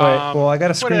 Right. Well, I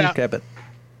got a screen cap it.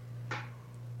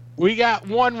 We got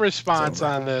one response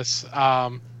on this.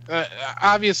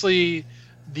 Obviously,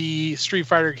 the Street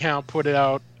Fighter account put it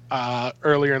out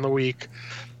earlier in the week.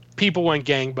 People went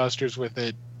gangbusters with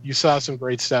it. You saw some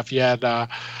great stuff. You had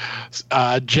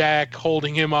Jack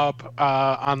holding him up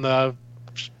on the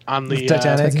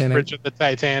Titanic. bridge of the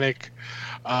Titanic.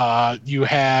 You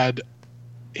had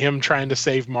him trying to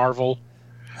save Marvel.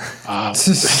 There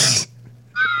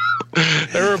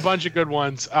were a bunch of good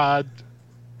ones.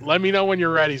 Let me know when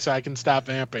you're ready so I can stop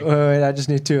vamping. Wait, I just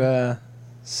need to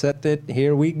set it.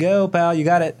 Here we go, pal. You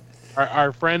got it.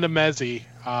 Our friend Amezi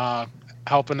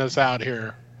helping us out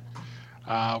here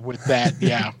with that.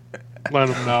 Yeah, let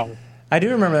him know. I do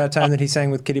remember that time that he sang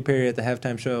with Katy Perry at the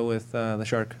halftime show with the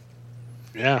Shark.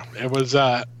 Yeah, it was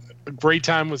a great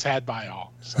time was had by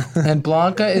all. So. And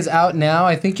Blanca is out now.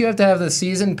 I think you have to have the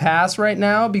season pass right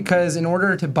now because in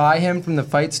order to buy him from the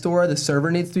fight store, the server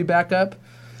needs to be back up.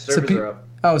 Servers are up.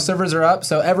 Oh, servers are up,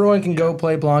 so everyone can go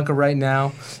play Blanca right now.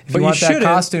 If you want that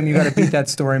costume, you got to beat that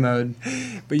story mode.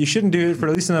 But you shouldn't do it for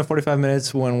at least another 45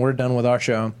 minutes when we're done with our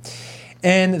show.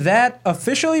 And that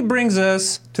officially brings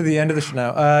us to the end of the show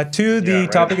now. To the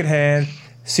topic at hand,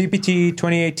 CPT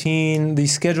 2018. The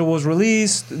schedule was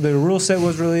released, the rule set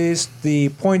was released, the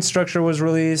point structure was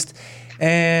released,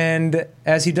 and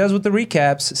as he does with the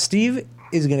recaps, Steve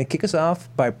is going to kick us off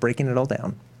by breaking it all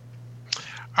down.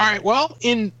 All right. Well,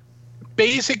 in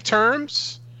basic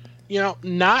terms,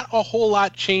 not a whole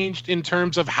lot changed in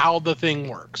terms of how the thing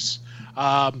works.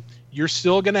 You're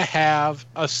still going to have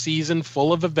a season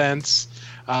full of events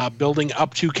building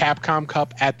up to Capcom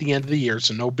Cup at the end of the year,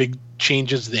 so no big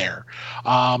changes there.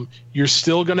 You're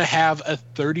still going to have a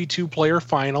 32-player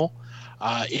final.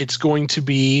 It's going to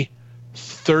be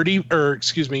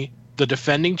the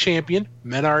defending champion,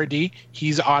 Menardi,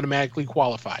 he's automatically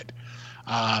qualified.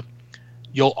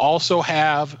 You'll also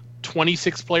have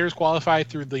 26 players qualify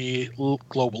through the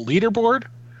global leaderboard,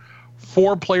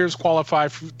 4 players qualify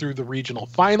through the regional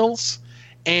finals,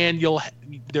 and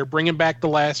they're bringing back the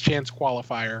last chance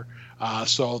qualifier.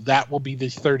 So that will be the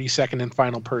 32nd and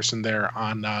final person there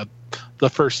on the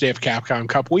first day of Capcom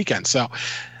Cup weekend. So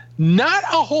not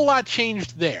a whole lot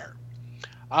changed there.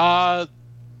 The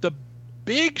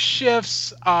big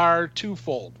shifts are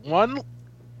twofold. One,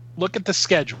 look at the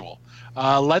schedule.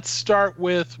 Let's start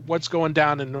with what's going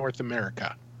down in North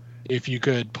America. If you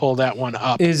could pull that one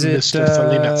up, Mr.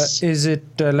 Salinas. Is it?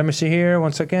 Let me see here.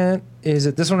 1 second. Is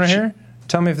it this one right here?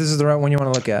 Tell me if this is the right one you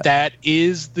want to look at. That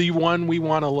is the one we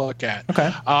want to look at.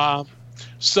 Okay.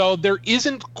 So there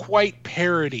isn't quite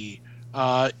parity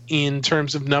in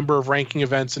terms of number of ranking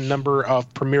events and number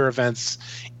of premier events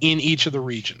in each of the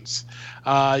regions.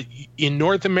 In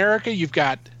North America, you've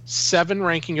got 7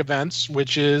 ranking events,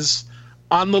 which is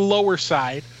on the lower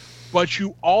side, but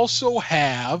you also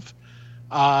have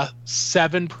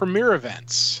 7 premier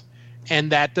events,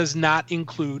 and that does not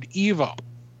include EVO.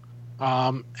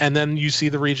 And then you see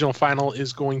the regional final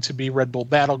is going to be Red Bull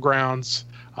Battlegrounds,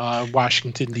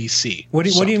 Washington, D.C. What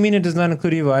do you mean it does not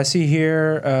include EVO? I see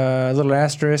here a little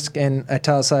asterisk and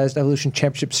italicized Evolution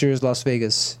Championship Series Las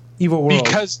Vegas. EVO World.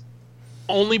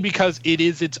 Because it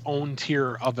is its own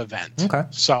tier of event. Okay.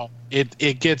 So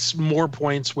it gets more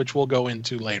points, which we'll go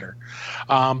into later.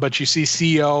 But you see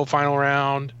CEO final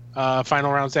round.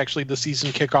 Final round's actually the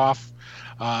season kickoff.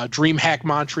 DreamHack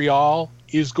Montreal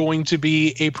is going to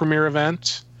be a premier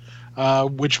event,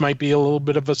 which might be a little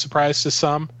bit of a surprise to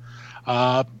some.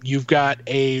 You've got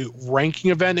a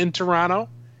ranking event in Toronto,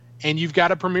 and you've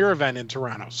got a premier event in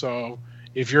Toronto. So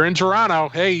if you're in Toronto,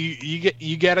 hey,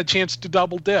 you get a chance to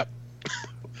double dip.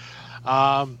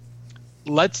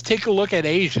 Let's take a look at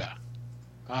Asia.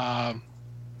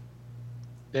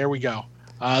 There we go.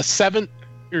 6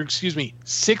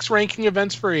 ranking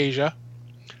events for Asia,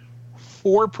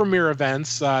 4 premier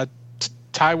events,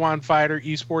 Taiwan Fighter,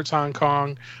 Esports Hong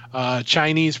Kong,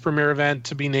 Chinese premier event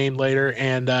to be named later,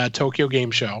 and Tokyo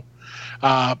Game Show.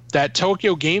 That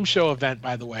Tokyo Game Show event,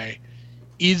 by the way,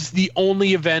 is the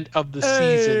only event of the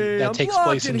season that takes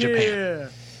place in Japan.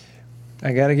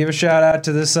 I got to give a shout out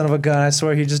to this son of a gun. I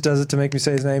swear he just does it to make me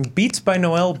say his name. Beats by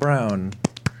Noel Brown.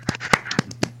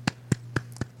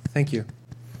 Thank you.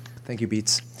 Thank you,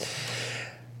 Beats.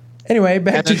 Anyway,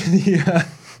 back to the...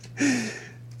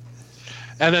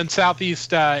 And then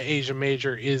Southeast Asia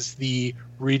Major is the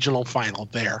regional final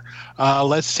there.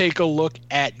 Let's take a look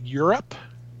at Europe.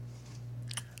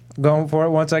 Going for it.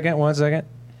 1 second.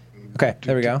 Okay,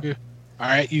 there we go. All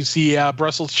right, you see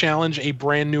Brussels Challenge, a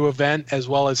brand new event, as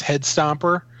well as Head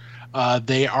Stomper.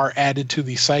 They are added to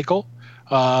the cycle.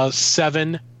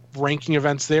 7 ranking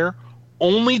events there.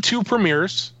 Only 2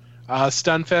 premieres,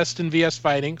 Stunfest and VS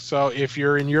Fighting. So if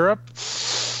you're in Europe,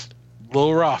 a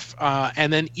little rough.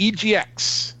 And then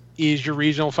EGX is your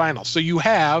regional final. So you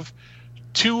have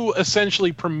 2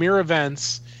 essentially premier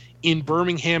events in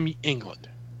Birmingham, England.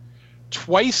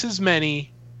 Twice as many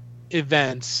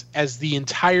events as the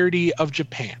entirety of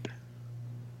Japan.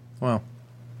 Wow.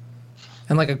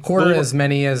 And like a quarter as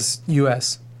many as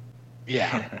US.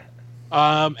 Yeah.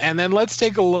 And then let's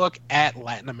take a look at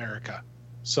Latin America.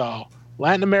 So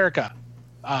Latin America,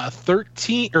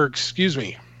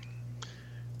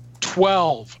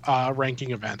 12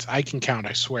 ranking events. I can count,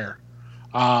 I swear.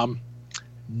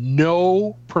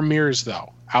 No premieres,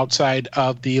 though, outside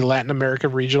of the Latin America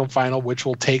regional final, which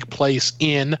will take place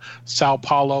in Sao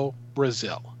Paulo,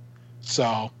 Brazil.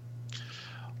 So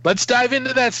let's dive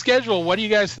into that schedule. What do you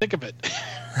guys think of it?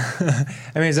 I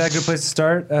mean, is that a good place to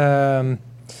start?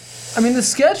 I mean, the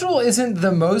schedule isn't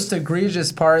the most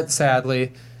egregious part,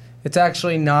 sadly. It's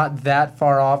actually not that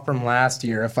far off from last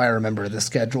year, if I remember. The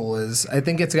schedule is, I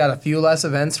think it's got a few less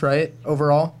events, right,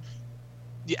 overall?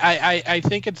 Yeah, I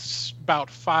think it's about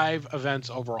 5 events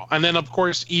overall. And then, of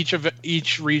course,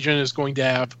 each region is going to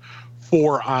have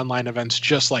 4 online events,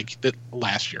 just like the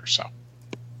last year. So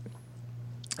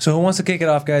who wants to kick it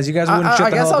off, guys? You guys wouldn't shut I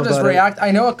the guess hell I'll up just about react.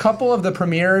 I know a couple of the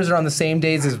premieres are on the same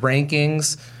days as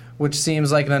rankings, which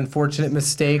seems like an unfortunate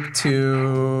mistake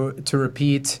to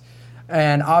repeat.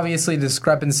 And obviously, the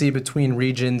discrepancy between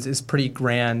regions is pretty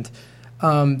grand.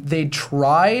 They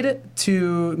tried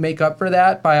to make up for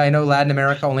that by, I know Latin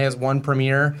America only has 1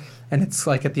 premiere, and it's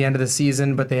like at the end of the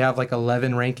season, but they have like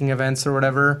 11 ranking events or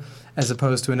whatever, as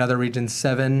opposed to another region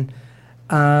 7.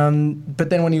 But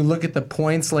then when you look at the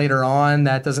points later on,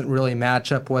 that doesn't really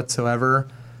match up whatsoever.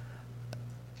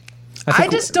 I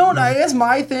just don't. I guess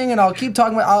my thing, and I'll keep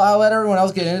talking about. I'll let everyone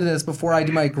else get into this before I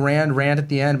do my grand rant at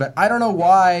the end. But I don't know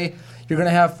why you're going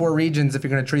to have 4 regions if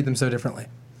you're going to treat them so differently.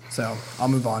 So I'll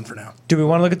move on for now. Do we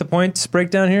want to look at the points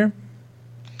breakdown here?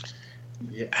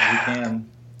 Yeah, we can.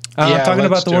 I'm talking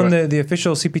about the one, the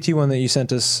official CPT one that you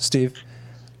sent us, Steve.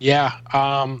 Yeah,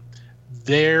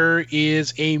 there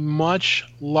is a much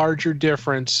larger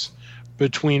difference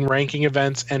between ranking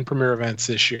events and premier events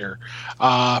this year.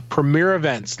 Premier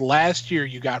events, last year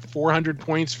you got 400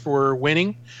 points for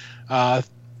winning.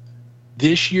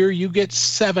 This year you get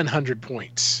 700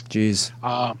 points. Jeez.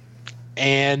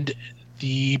 And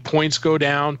the points go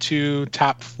down to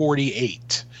top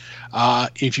 48.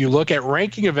 If you look at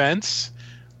ranking events,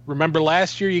 remember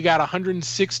last year you got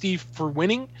 160 for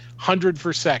winning, 100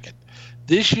 for second.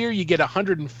 This year you get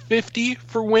 150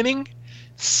 for winning,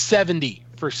 70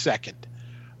 for second.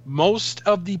 Most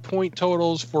of the point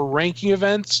totals for ranking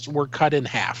events were cut in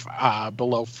half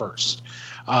below first.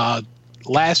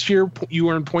 Last year you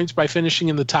earned points by finishing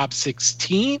in the top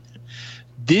 16.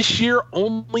 This year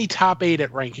only top 8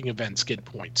 at ranking events get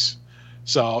points.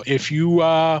 So if you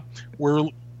were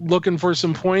looking for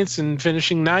some points and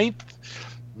finishing 9th,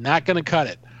 not going to cut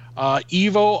it.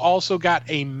 Evo also got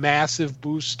a massive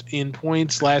boost in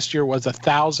points. Last year was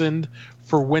 1,000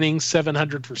 for winning,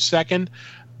 700 for second.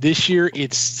 This year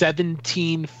it's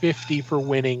 1,750 for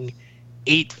winning,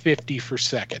 850 for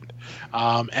second.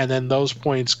 And then those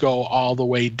points go all the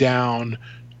way down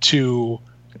to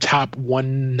top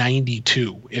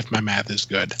 192, if my math is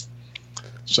good.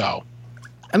 So,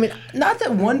 I mean, not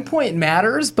that 1 point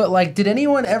matters, but like, did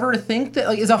anyone ever think that,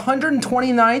 like, is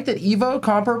 129th at Evo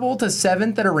comparable to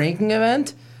 7th at a ranking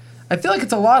event? I feel like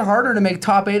it's a lot harder to make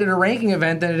top 8 at a ranking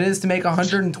event than it is to make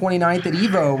 129th at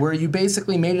Evo, where you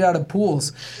basically made it out of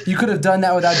pools. You could have done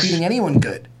that without beating anyone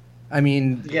good. I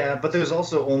mean, yeah, but there's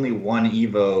also only 1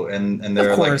 Evo, and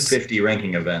there are like 50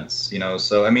 ranking events, you know.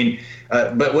 So I mean,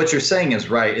 but what you're saying is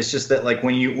right. It's just that like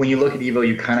when you look at Evo,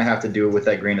 you kind of have to do it with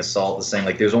that grain of salt. The saying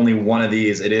like there's only 1 of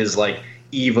these. It is like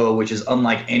Evo, which is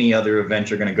unlike any other event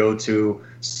you're going to go to.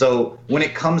 So when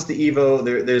it comes to Evo,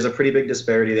 there's a pretty big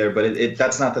disparity there, but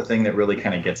that's not the thing that really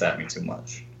kind of gets at me too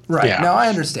much. Right. Yeah. No, I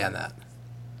understand that.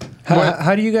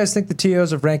 How do you guys think the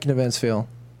TOs of ranking events feel?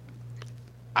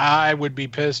 I would be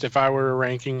pissed if I were a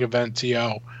ranking event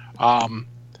TO.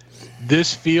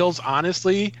 This feels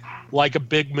honestly like a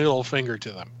big middle finger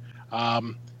to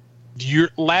them.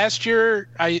 Last year,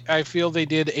 I feel they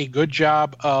did a good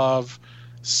job of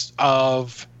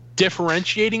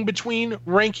differentiating between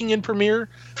ranking and premier,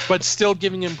 but still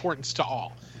giving importance to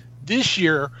all. This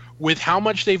year, with how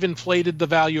much they've inflated the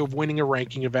value of winning a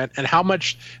ranking event and how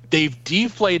much they've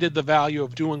deflated the value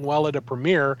of doing well at a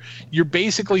premier, you're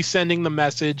basically sending the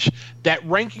message that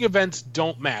ranking events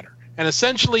don't matter. And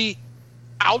essentially,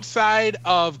 outside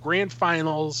of grand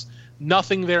finals,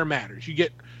 nothing there matters. You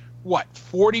get,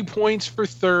 40 points for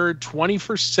third, 20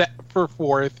 for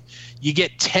fourth. You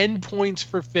get 10 points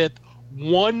for fifth,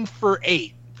 1 for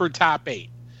 8 for top 8.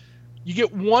 You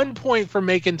get 1 point for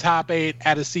making top 8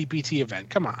 at a CPT event.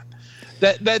 Come on.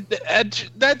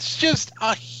 That's just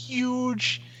a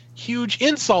huge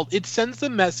insult. It sends the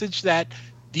message that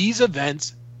these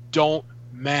events don't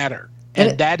matter.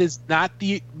 And that is not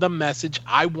the message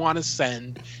I want to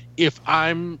send if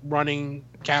I'm running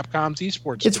Capcom's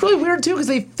esports. It's really weird too because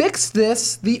they fixed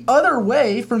this the other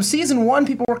way. From season 1,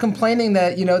 people were complaining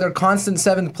that their constant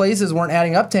 7th places weren't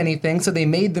adding up to anything, so they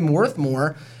made them worth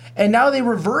more. And now they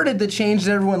reverted the change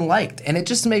that everyone liked, and it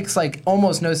just makes like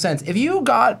almost no sense. If you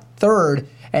got 3rd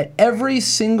at every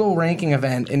single ranking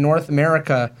event in North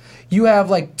America, you have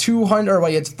like 200, or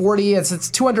it's 40, it's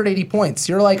 280 points.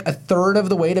 You're like a third of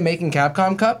the way to making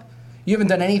Capcom Cup. You haven't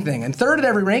done anything. And 3rd at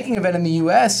every ranking event in the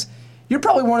U.S., you're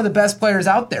probably one of the best players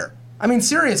out there. I mean,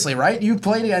 seriously, right? You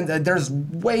played against, there's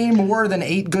way more than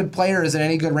 8 good players in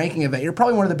any good ranking event. You're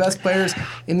probably one of the best players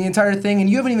in the entire thing, and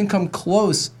you haven't even come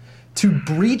close to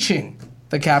breaching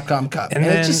the Capcom Cup. And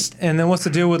then what's the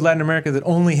deal with Latin America that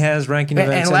only has ranking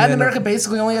events? And Latin America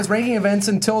basically only has ranking events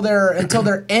until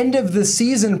their end of the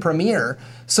season premiere.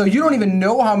 So you don't even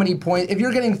know how many points. If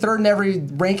you're getting third in every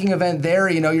ranking event there,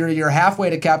 you're halfway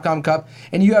to Capcom Cup,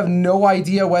 and you have no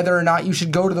idea whether or not you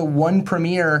should go to the one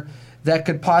premiere that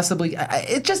could possibly.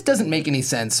 It just doesn't make any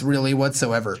sense really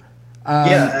whatsoever.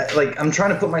 I'm trying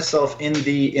to put myself in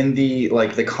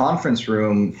the conference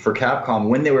room for Capcom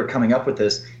when they were coming up with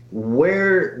this.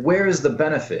 Where is the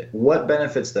benefit? What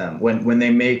benefits them when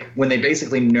they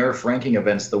basically nerf ranking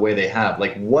events the way they have?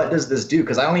 Like, what does this do?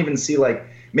 Because I don't even see, like,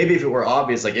 maybe if it were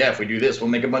obvious, like, yeah, if we do this, we'll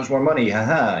make a bunch more money,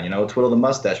 haha, twiddle the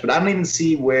mustache. But I don't even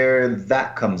see where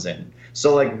that comes in.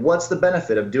 So, like, what's the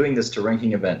benefit of doing this to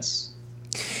ranking events?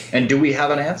 And do we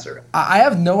have an answer? I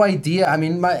have no idea. I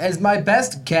mean, my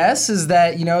best guess is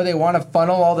that, they want to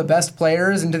funnel all the best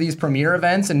players into these premier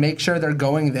events and make sure they're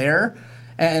going there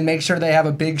and make sure they have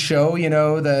a big show,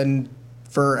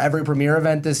 for every premier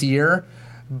event this year.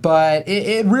 But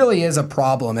it really is a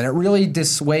problem, and it really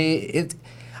dissuades it.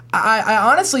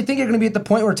 I honestly think you're going to be at the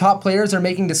point where top players are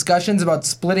making discussions about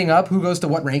splitting up who goes to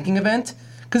what ranking event.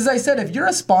 Because as I said, if you're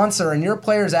a sponsor and your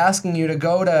player's asking you to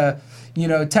go to,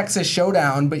 Texas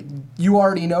Showdown, but you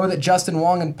already know that Justin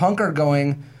Wong and Punk are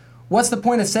going, what's the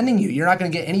point of sending you? You're not going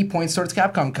to get any points towards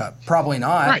Capcom Cup. Probably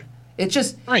not. Right. It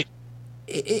just... Right.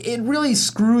 It really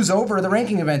screws over the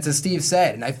ranking events, as Steve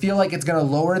said. And I feel like it's going to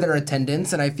lower their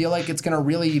attendance, and I feel like it's going to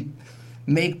really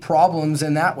make problems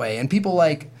in that way. And people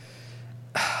like...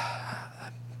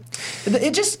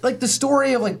 It just, like, the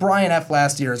story of, like, Brian F.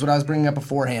 last year is what I was bringing up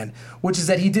beforehand, which is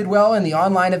that he did well in the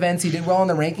online events, he did well in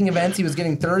the ranking events, he was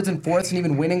getting thirds and fourths and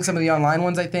even winning some of the online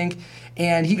ones, I think,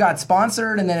 and he got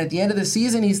sponsored, and then at the end of the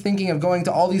season, he's thinking of going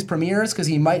to all these premieres because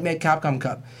he might make Capcom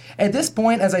Cup. At this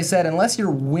point, as I said, unless you're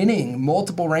winning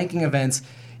multiple ranking events,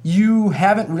 you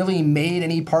haven't really made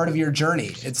any part of your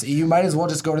journey. You might as well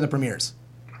just go to the premieres.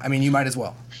 I mean, you might as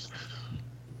well.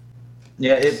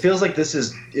 Yeah, it feels like this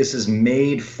is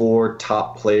made for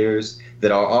top players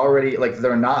that are already, like,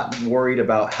 they're not worried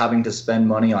about having to spend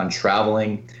money on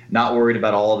traveling, not worried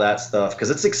about all of that stuff, because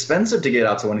it's expensive to get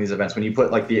out to one of these events when you put,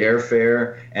 like, the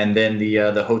airfare and then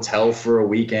the hotel for a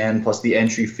weekend plus the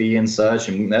entry fee and such.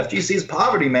 And FGC's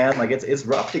poverty, man. Like, it's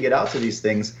rough to get out to these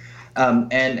things.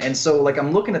 And so, like,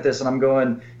 I'm looking at this and I'm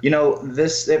going,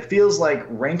 it feels like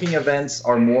ranking events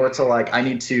are more to, like, I'm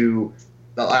going to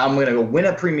go win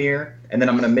a premiere, and then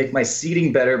I'm going to make my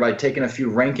seeding better by taking a few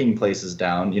ranking places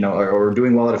down, or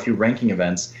doing well at a few ranking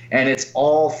events. And it's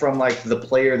all from, like, the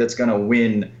player that's going to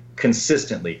win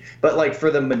consistently. But, like, for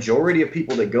the majority of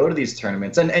people that go to these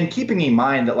tournaments, and keeping in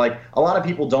mind that, like, a lot of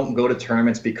people don't go to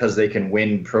tournaments because they can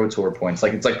win Pro Tour points.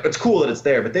 Like, it's cool that it's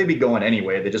there, but they'd be going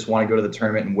anyway. They just want to go to the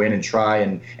tournament and win and try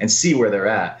and see where they're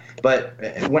at. But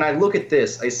when I look at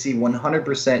this, I see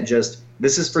 100% just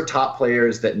this is for top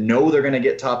players that know they're going to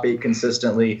get top 8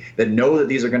 consistently, that know that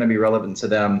these are going to be relevant to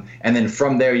them. And then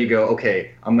from there you go,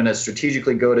 okay, I'm going to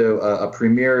strategically go to a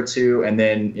premiere or two, and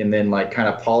then like kind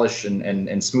of polish and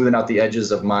smoothen out the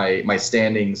edges of my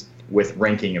standings with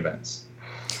ranking events.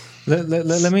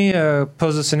 Let me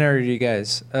pose a scenario to you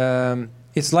guys.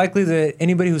 It's likely that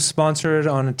anybody who's sponsored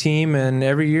on a team, and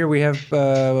every year we have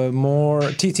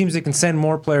more teams that can send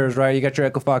more players, right? You got your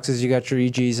Echo Foxes, you got your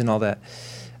EGs and all that.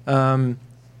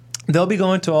 They'll be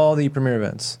going to all the premier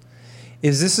events.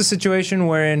 Is this a situation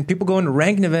wherein people go into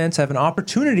ranked events have an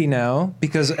opportunity now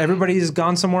because everybody's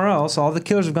gone somewhere else, all the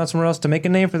killers have gone somewhere else to make a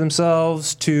name for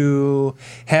themselves, to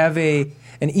have an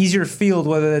easier field,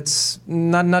 whether it's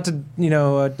not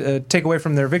to take away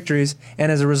from their victories,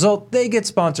 and as a result, they get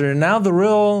sponsored. And now the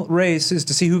real race is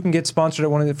to see who can get sponsored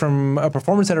at from a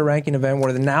performance center ranking event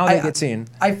where now they get seen.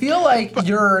 I feel like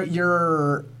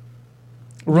your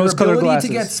rose-colored ability glasses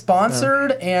to get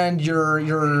sponsored and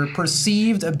your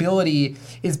perceived ability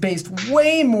is based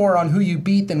way more on who you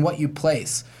beat than what you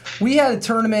place. We had a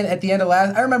tournament at the end of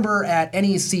I remember at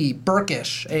NEC,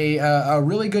 Burkish, a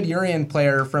really good Urian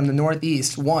player from the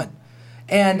Northeast, won.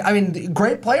 And, I mean,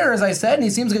 great player, as I said, and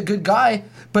he seems like a good guy,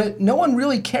 but no one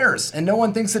really cares, and no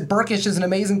one thinks that Burkish is an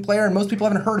amazing player, and most people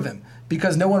haven't heard of him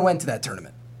because no one went to that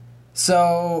tournament.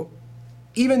 So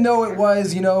even though it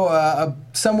was, a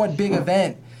somewhat big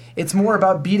event, it's more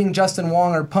about beating Justin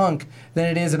Wong or Punk than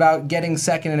it is about getting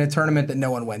second in a tournament that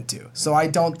no one went to. So I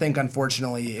don't think,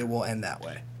 unfortunately, it will end that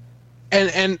way.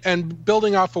 And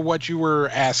building off of what you were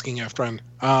asking, Efren,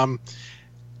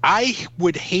 I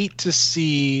would hate to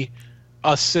see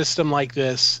a system like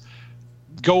this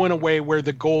go in a way where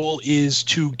the goal is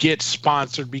to get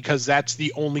sponsored because that's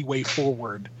the only way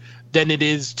forward than it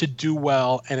is to do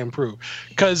well and improve.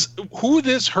 Because who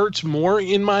this hurts more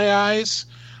in my eyes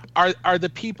are the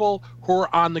people who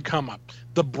are on the come up,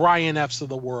 the Brian F's of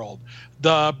the world,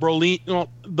 the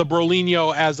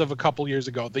Brolinho as of a couple years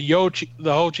ago, the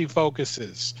Hochi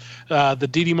Focuses, the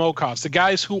Didi Mokovs, the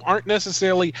guys who aren't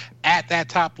necessarily at that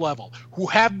top level, who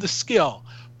have the skill,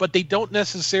 but they don't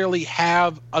necessarily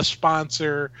have a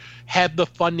sponsor, have the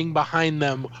funding behind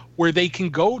them where they can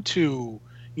go to,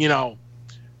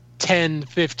 10,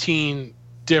 15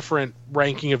 different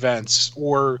ranking events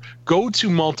or go to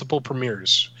multiple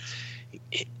premieres.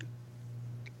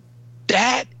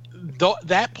 That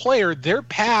player, their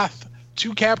path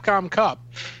to Capcom Cup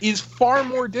is far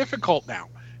more difficult now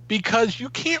because you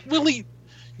can't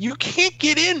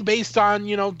get in based on,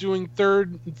 doing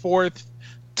third and fourth,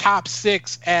 top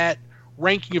 6 at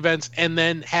ranking events and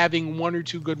then having 1 or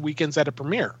 2 good weekends at a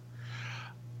premiere.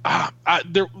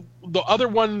 The other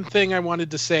one thing I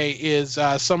wanted to say is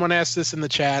someone asked this in the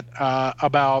chat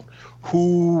about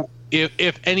who,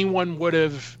 if anyone would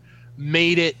have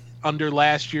made it under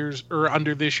this year's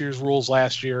rules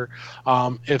last year,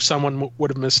 if someone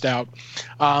would have missed out.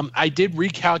 I did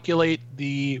recalculate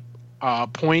the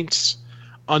points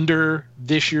under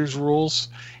this year's rules,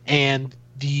 and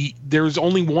there's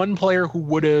only one player who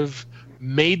would have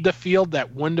made the field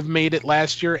that wouldn't have made it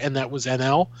last year, and that was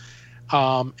NL.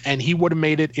 And he would have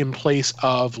made it in place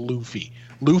of Luffy.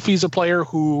 Luffy's a player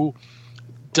who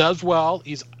does well.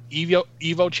 He's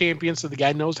Evo champion, so the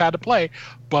guy knows how to play.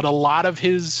 But a lot of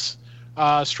his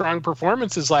strong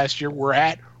performances last year were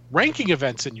at ranking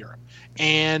events in Europe.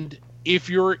 And if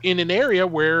you're in an area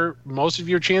where most of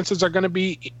your chances are going to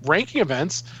be ranking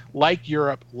events, like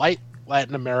Europe, like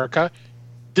Latin America,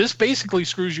 this basically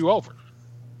screws you over.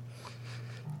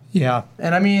 Yeah,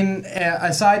 and I mean,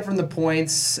 aside from the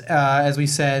points, as we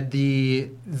said, the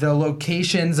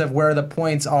locations of where the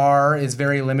points are is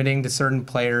very limiting to certain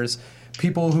players.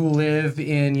 People who live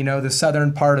in, the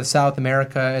southern part of South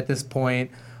America at this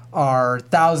point are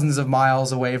thousands of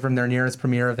miles away from their nearest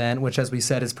premier event, which, as we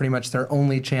said, is pretty much their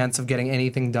only chance of getting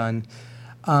anything done.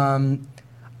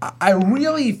 I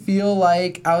really feel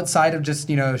like outside of just,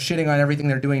 shitting on everything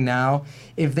they're doing now,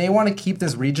 if they want to keep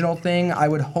this regional thing, I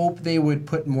would hope they would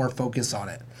put more focus on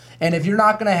it. And if you're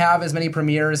not going to have as many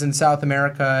premieres in South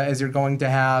America as you're going to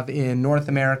have in North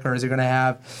America or as you're going to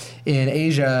have in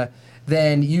Asia,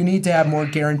 then you need to have more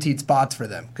guaranteed spots for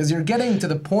them. Because you're getting to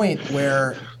the point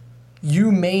where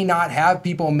you may not have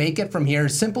people make it from here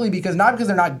simply because, not because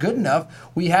they're not good enough.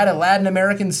 We had a Latin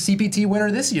American CPT winner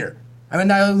this year. I mean,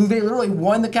 they literally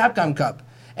won the Capcom Cup.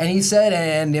 And he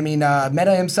said,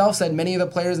 Meta himself said many of the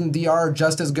players in DR are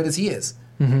just as good as he is.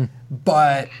 Mm-hmm.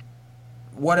 But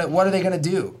what are they going to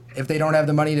do if they don't have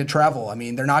the money to travel? I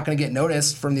mean, they're not going to get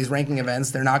noticed from these ranking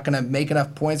events. They're not going to make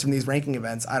enough points from these ranking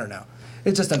events. I don't know.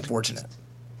 It's just unfortunate.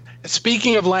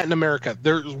 Speaking of Latin America,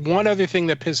 there's one other thing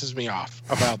that pisses me off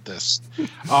about this.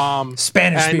 Spanish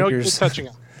speakers. I know you're touching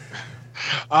on.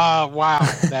 Wow,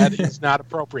 that is not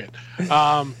appropriate.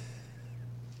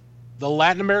 The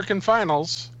Latin American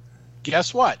finals,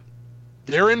 guess what?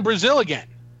 They're in Brazil again.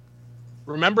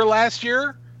 Remember last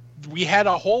year? We had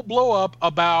a whole blow up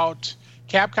about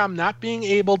Capcom not being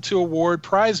able to award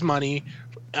prize money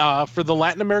for the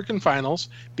Latin American finals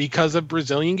because of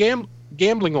Brazilian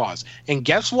gambling laws. And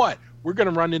guess what? We're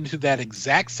going to run into that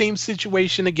exact same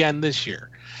situation again this year.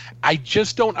 I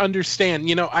just don't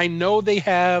understand. I know they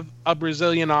have a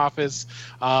Brazilian office.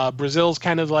 Brazil's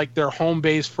kind of like their home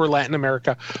base for Latin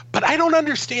America. But I don't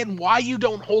understand why you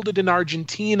don't hold it in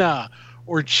Argentina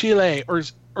or Chile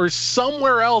or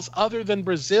somewhere else other than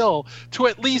Brazil to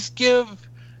at least give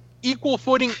equal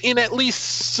footing in at least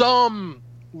some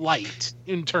light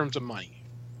in terms of money.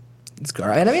 It's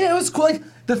great. And I mean, it was cool. Like,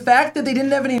 the fact that they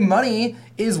didn't have any money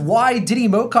is why Didi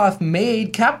Mokov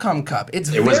made Capcom Cup.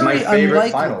 It was my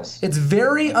favorite finals. It's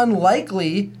very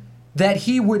unlikely that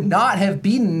he would not have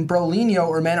beaten Brolinho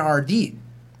or Mana RD.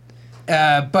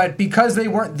 But because they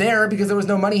weren't there, because there was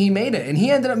no money, he made it. And he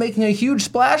ended up making a huge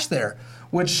splash there,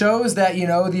 which shows that,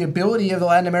 the ability of the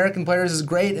Latin American players is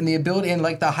great, and the ability and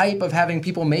the hype of having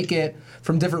people make it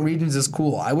from different regions is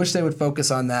cool. I wish they would focus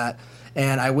on that.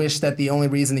 And I wish that the only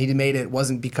reason he made it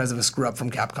wasn't because of a screw up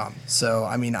from Capcom. So,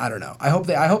 I mean, I don't know. I hope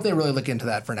they really look into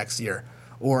that for next year,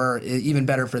 or even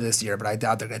better for this year. But I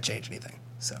doubt they're going to change anything.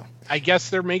 So I guess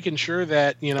they're making sure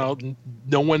that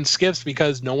no one skips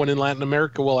because no one in Latin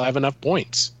America will have enough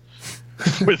points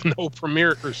with no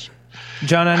premieres.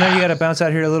 John, I know you got to bounce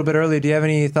out here a little bit early. Do you have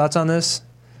any thoughts on this?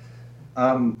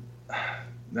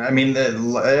 I mean,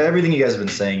 everything you guys have been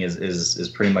saying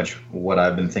is pretty much what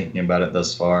I've been thinking about it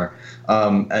thus far.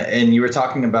 And you were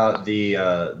talking about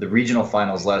the regional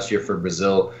finals last year for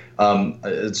Brazil.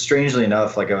 Strangely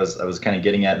enough, like I was kind of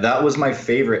getting at, that was my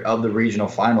favorite of the regional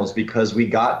finals because we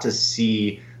got to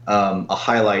see a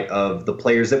highlight of the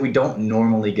players that we don't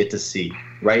normally get to see,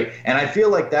 right? And I feel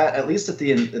like that, at least at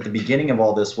the beginning of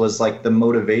all this, was like the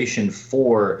motivation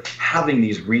for having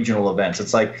these regional events.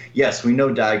 It's like, yes, we know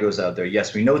Daigo's out there.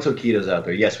 Yes, we know Tokido's out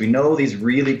there. Yes, we know these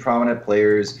really prominent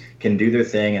players can do their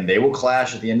thing, and they will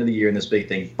clash at the end of the year in this big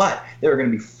thing. But there are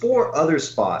going to be 4 other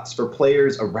spots for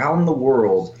players around the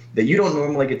world that you don't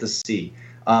normally get to see.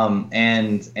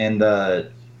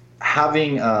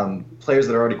 Having players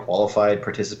that are already qualified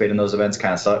participate in those events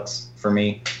kind of sucks for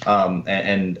me,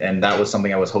 and that was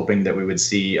something I was hoping that we would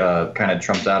see kind of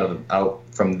trumped out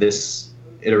from this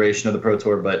iteration of the Pro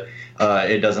Tour, but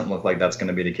it doesn't look like that's going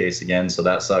to be the case again, so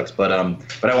that sucks. But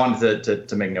I wanted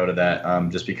to make note of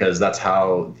that just because that's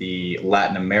how the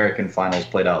Latin American finals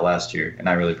played out last year, and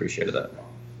I really appreciated that.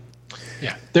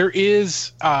 Yeah, there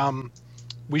is.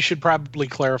 We should probably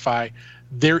clarify.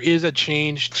 There is a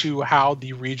change to how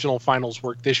the regional finals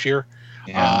work this year.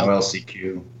 Yeah, no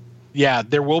LCQ. Yeah,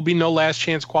 there will be no last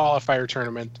chance qualifier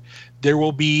tournament. There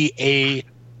will be a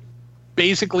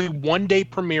basically 1-day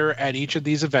premiere at each of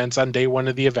these events on day 1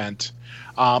 of the event.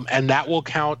 And that will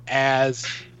count as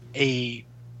an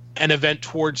event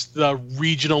towards the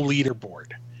regional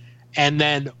leaderboard. And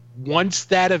then once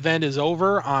that event is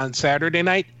over on Saturday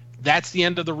night, that's the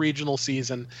end of the regional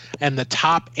season. And the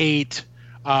top 8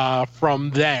 from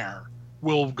there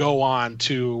will go on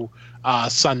to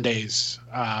Sunday's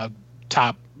the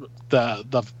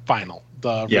final,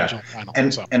 the regional final.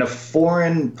 And a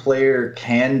foreign player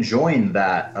can join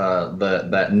that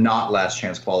that not last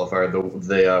chance qualifier,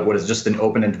 the what is just an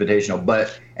open invitational,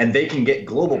 and they can get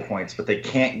global points, but they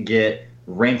can't get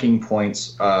ranking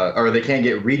points or they can't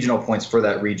get regional points for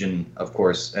that region, of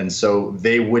course, and so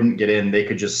they wouldn't get in. They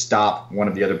could just stop one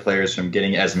of the other players from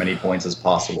getting as many points as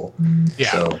possible.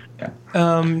 There's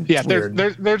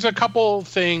a couple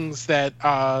things that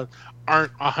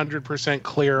aren't 100%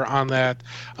 clear on that.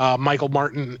 Michael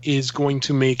Martin is going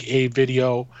to make a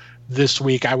video this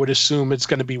week. I would assume it's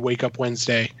going to be Wake Up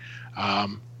Wednesday,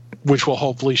 which will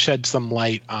hopefully shed some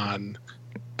light on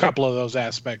couple of those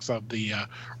aspects of the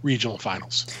regional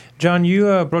finals. John,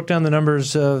 you broke down the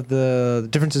numbers of the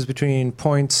differences between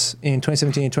points in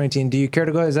 2017 and 2018. Do you care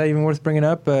to go? Is that even worth bringing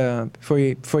up before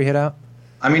you head out?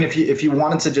 I mean, if you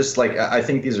wanted to just I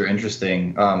think these are interesting.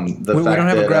 We don't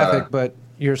have a graphic, but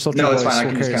your social. No, it's fine. I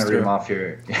can just kind of read them off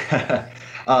here.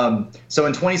 So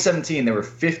in 2017, there were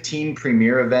 15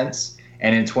 premier events.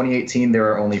 And in 2018, there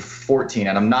are only 14.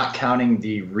 And I'm not counting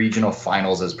the regional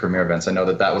finals as premier events. I know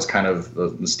that was kind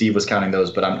of, Steve was counting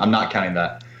those, but I'm not counting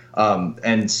that.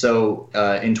 And so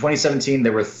in 2017,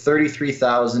 there were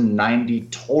 33,090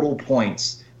 total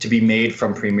points to be made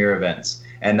from premier events.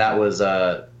 And that was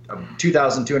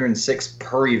 2,206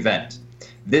 per event.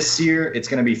 This year, it's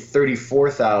going to be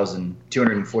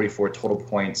 34,244 total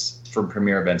points from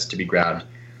premier events to be grabbed.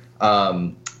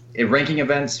 In ranking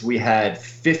events, we had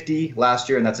 50 last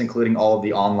year, and that's including all of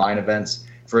the online events,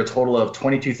 for a total of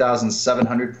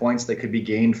 22,700 points that could be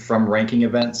gained from ranking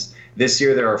events. This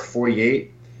year, there are 48,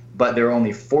 but there are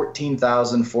only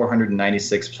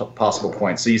 14,496 possible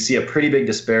points. So you see a pretty big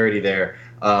disparity there.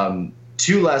 2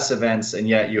 less events, and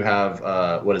yet you have,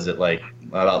 about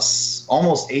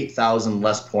almost 8,000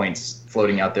 less points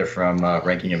floating out there from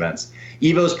ranking events.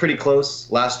 EVO's pretty close.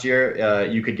 Last year,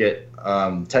 you could get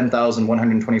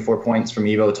 10,124 points from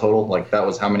EVO total. Like, that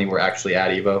was how many were actually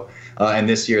at EVO. And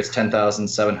this year it's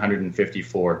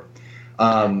 10,754.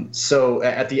 So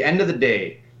at the end of the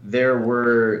day, there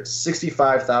were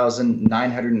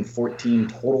 65,914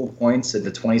 total points at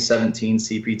the 2017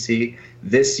 CPT.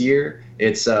 This year,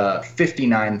 it's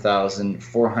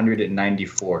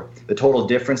 59,494. The total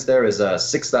difference there is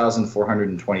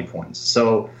 6,420 points.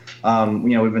 So,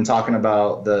 we've been talking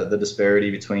about the disparity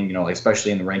between,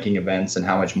 especially in the ranking events and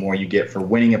how much more you get for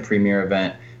winning a premier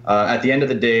event. At the end of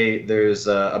the day, there's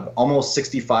almost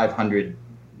 6,500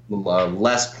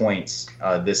 less points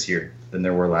this year than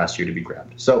there were last year to be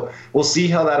grabbed. So we'll see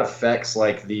how that affects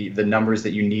the numbers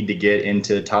that you need to get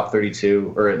into top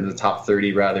 32 or in the top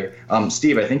 30 rather.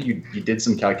 Steve, I think you did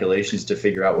some calculations to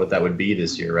figure out what that would be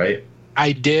this year, right?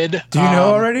 I did. Do you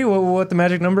know already what the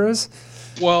magic number is?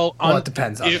 Well, it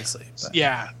depends, obviously.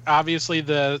 Obviously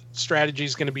the strategy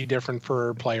is going to be different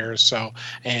for players. So,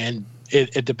 and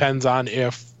it depends on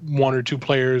if 1 or 2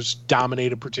 players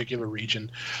dominate a particular region.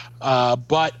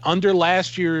 But under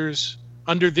this year's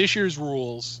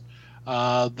rules,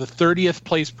 The 30th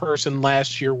place person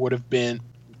last year would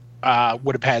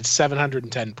have had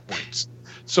 710 points.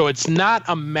 So it's not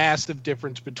a massive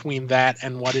difference between that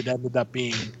and what it ended up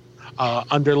being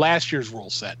under last year's rule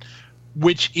set,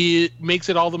 which makes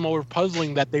it all the more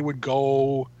puzzling that they would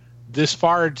go this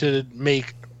far to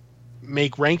make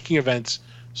ranking events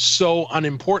so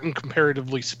unimportant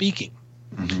comparatively speaking.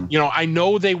 Mm-hmm. I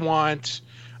know they want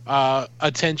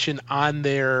attention on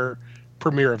their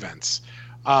premier events.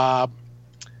 What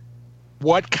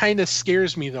kind of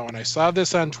scares me, though, and I saw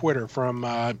this on Twitter from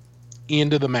Ian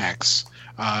to the Max,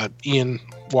 Ian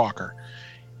Walker.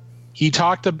 He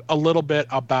talked a little bit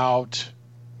about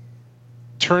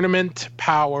tournament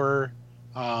power,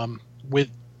 with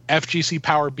FGC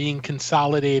power being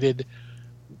consolidated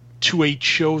to a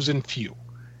chosen few.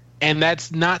 And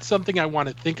that's not something I want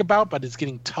to think about, but it's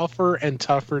getting tougher and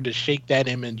tougher to shake that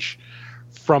image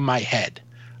from my head.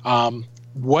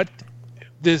 What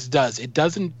this does,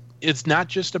 it's not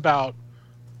just about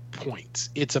points.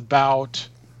 It's about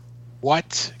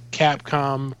what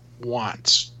Capcom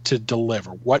wants to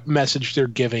deliver, what message they're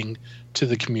giving to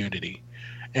the community.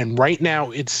 And right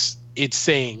now it's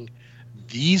saying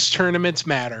these tournaments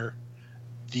matter,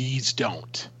 these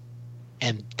don't.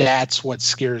 And that's what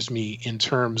scares me in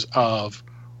terms of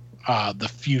the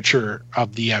future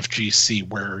of the FGC,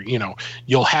 where,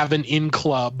 you'll have an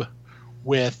in-club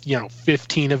with,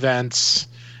 15 events,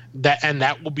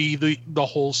 that will be the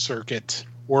whole circuit,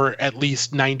 or at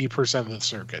least 90% of the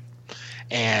circuit.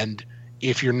 And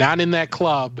if you're not in that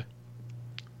club,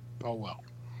 oh well.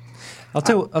 I'll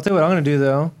tell you what I'm going to do,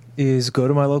 though, is go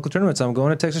to my local tournaments. I'm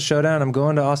going to Texas Showdown. I'm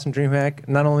going to Austin DreamHack,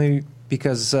 not only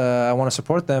because I want to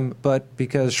support them, but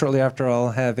because shortly after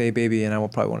I'll have a baby and I will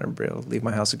probably want to be able to leave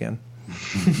my house again.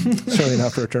 Certainly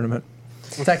not for a tournament.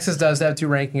 Texas does have 2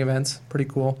 ranking events. Pretty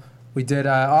cool. We did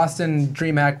Austin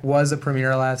DreamHack was a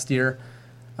premiere last year.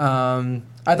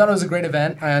 I thought it was a great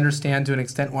event. I understand to an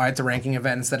extent why it's a ranking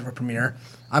event instead of a premiere.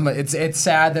 It's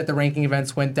sad that the ranking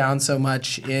events went down so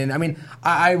much.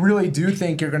 I really do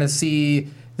think you're going to see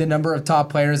the number of top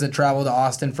players that travel to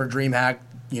Austin for DreamHack,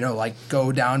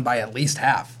 go down by at least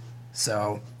half.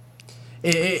 So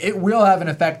it will have an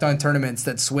effect on tournaments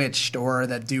that switched or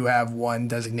that do have one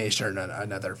designation or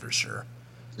another for sure.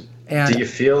 And do you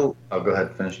feel? Oh, go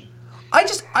ahead, finish.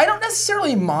 I don't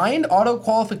necessarily mind auto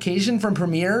qualification from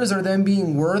premieres or them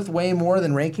being worth way more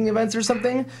than ranking events or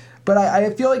something, but I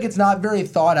feel like it's not very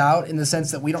thought out in the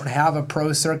sense that we don't have a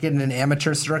pro circuit and an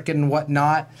amateur circuit and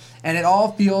whatnot, and it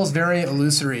all feels very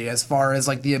illusory as far as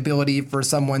like the ability for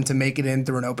someone to make it in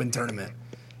through an open tournament,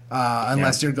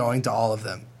 unless you're going to all of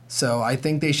them. So I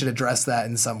think they should address that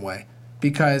in some way.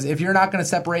 Because if you're not going to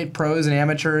separate pros and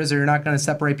amateurs, or you're not going to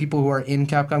separate people who are in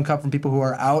Capcom Cup from people who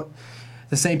are out,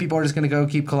 the same people are just going to go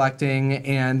keep collecting,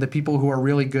 and the people who are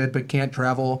really good but can't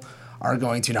travel are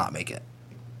going to not make it,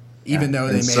 even though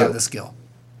they may have the skill.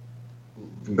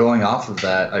 Going off of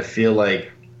that, I feel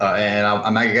like, and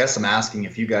I guess I'm asking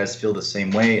if you guys feel the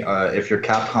same way, if you're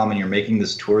Capcom and you're making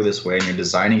this tour this way and you're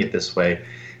designing it this way,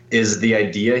 is the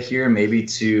idea here maybe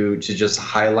to just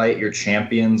highlight your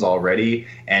champions already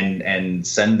and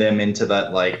send them into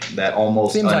that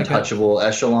almost untouchable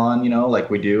echelon, like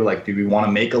we do? Like, do we want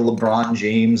to make a LeBron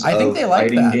James I think they like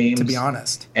fighting that, games? To be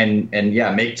honest. And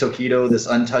make Tokido this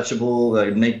untouchable,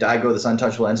 make Daigo this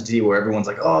untouchable entity where everyone's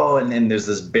like, oh, and then there's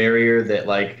this barrier that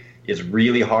is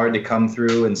really hard to come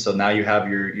through, and so now you have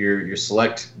your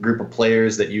select group of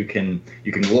players that you can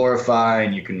glorify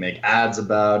and you can make ads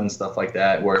about and stuff like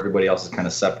that, where everybody else is kind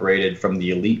of separated from the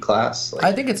elite class.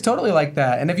 I think it's totally like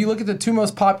that. And if you look at the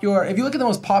most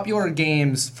popular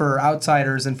games for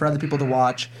outsiders and for other people to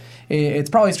watch, it's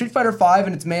probably Street Fighter V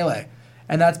and it's Melee,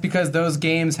 and that's because those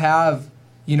games have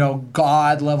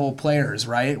god level players,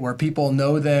 right? Where people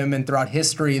know them, and throughout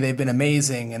history they've been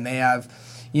amazing, and they have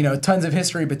tons of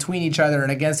history between each other and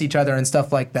against each other and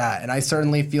stuff like that. And I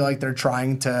certainly feel like they're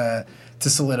trying to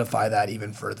solidify that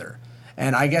even further.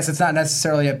 And I guess it's not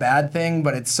necessarily a bad thing,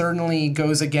 but it certainly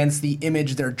goes against the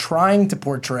image they're trying to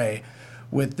portray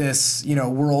with this,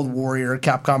 World Warrior,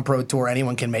 Capcom Pro Tour,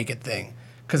 anyone can make it thing.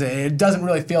 Because it doesn't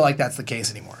really feel like that's the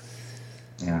case anymore.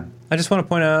 Yeah. I just want to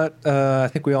point out, I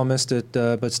think we all missed it,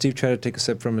 but Steve tried to take a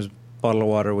sip from his bottle of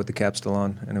water with the cap still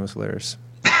on, and it was hilarious.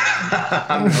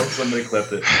 I hope somebody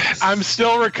clipped it. I'm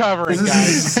still recovering,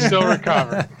 guys. Still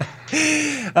recovering.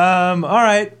 All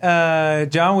right,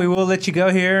 John, we will let you go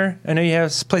here. I know you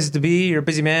have places to be. You're a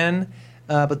busy man.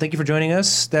 But thank you for joining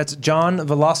us. That's John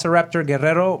Velociraptor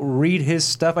Guerrero. Read his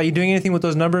stuff. Are you doing anything with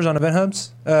those numbers on Event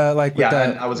Hubs?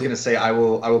 And I was going to say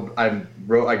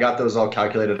I got those all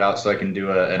calculated out so I can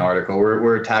do an article.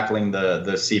 We're tackling the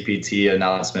CPT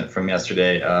announcement from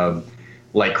yesterday.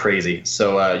 like crazy.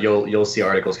 So you'll see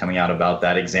articles coming out about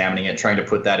that, examining it, trying to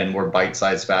put that in more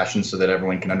bite-sized fashion so that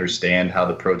everyone can understand how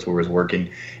the Pro Tour is working.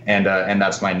 And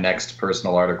that's my next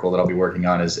personal article that I'll be working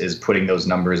on is putting those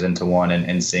numbers into one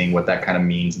and seeing what that kind of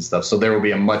means and stuff. So there will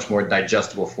be a much more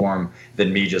digestible form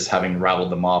than me just having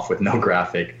rattled them off with no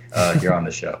graphic here on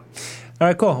the show. All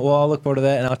right, cool. Well, I'll look forward to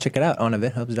that, and I'll check it out on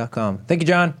eventhubs.com. Thank you,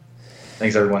 John.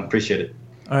 Thanks, everyone. Appreciate it.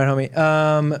 All right,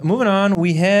 homie. Moving on,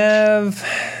 we have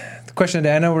the question of the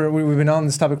day. I know we've been on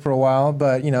this topic for a while,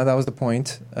 but, that was the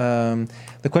point.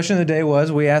 The question of the day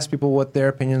was we asked people what their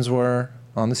opinions were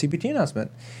on the CPT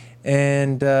announcement.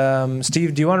 And,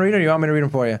 Steve, do you want to read it, or do you want me to read them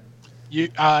for you? You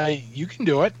can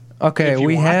do it. Okay,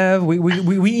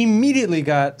 we immediately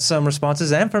got some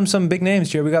responses, and from some big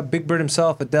names here. We got Big Bird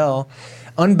himself, Adele.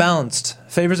 Unbalanced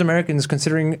favors Americans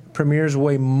considering premieres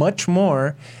weigh much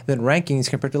more than rankings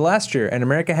compared to last year, and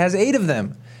America has 8 of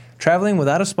them. Traveling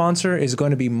without a sponsor is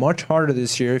going to be much harder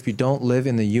this year if you don't live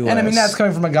in the U.S. And that's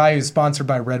coming from a guy who's sponsored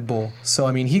by Red Bull. So,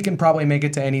 he can probably make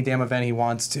it to any damn event he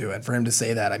wants to. And for him to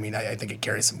say that, I think it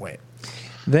carries some weight.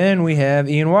 Then we have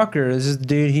Ian Walker. This is the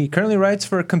dude. He currently writes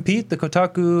for Compete, the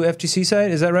Kotaku FGC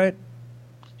site. Is that right?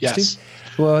 Yes. Steve?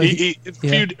 Well,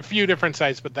 few different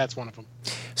sites, but that's one of them.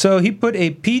 So he put a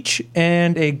peach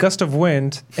and a gust of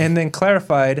wind and then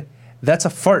clarified, that's a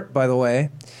fart, by the way.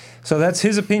 So that's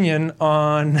his opinion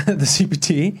on the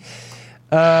CPT.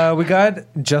 We got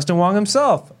Justin Wong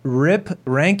himself. RIP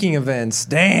ranking events.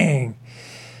 Dang.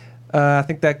 I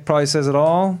think that probably says it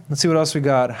all. Let's see what else we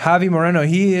got. Javi Moreno.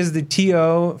 He is the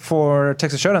TO for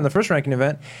Texas Showdown, the first ranking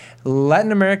event.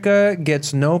 Latin America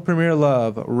gets no premier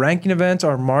love. Ranking events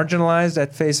are marginalized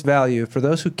at face value. For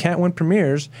those who can't win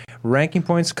premieres, ranking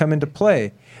points come into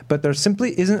play. But there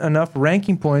simply isn't enough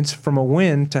ranking points from a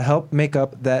win to help make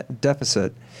up that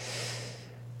deficit.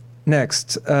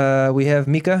 Next, we have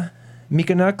Mika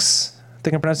Nux. I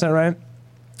think I'm pronouncing that right.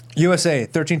 USA,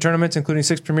 13 tournaments, including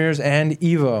 6 premieres and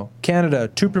EVO. Canada,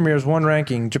 2 premieres, 1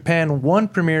 ranking. Japan, 1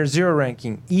 premiere, 0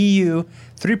 ranking. EU,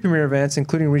 3 premiere events,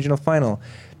 including regional final.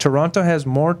 Toronto has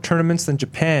more tournaments than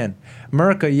Japan.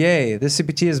 America, yay. This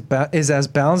CPT is as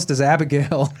balanced as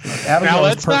Abigail. Abigail now,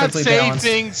 let's not say balanced.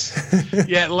 things.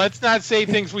 Yeah, let's not say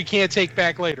things we can't take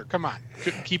back later. Come on.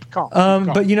 Keep it calm.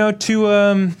 But,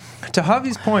 to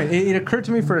Javi's point, it occurred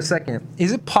to me for a second.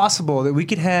 Is it possible that we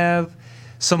could have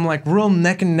some real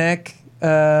neck and neck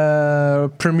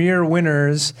premier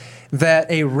winners that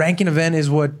a ranking event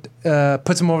is what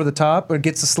puts them over the top or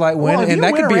gets a slight win, and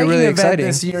that could be really exciting.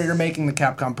 This year, you're making the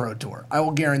Capcom Pro Tour. I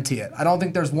will guarantee it. I don't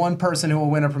think there's one person who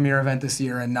will win a premier event this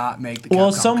year and not make the Capcom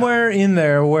Well, somewhere Cup. in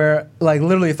there where,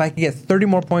 literally, if I could get 30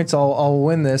 more points, I'll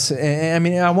win this.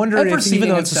 I wonder if, even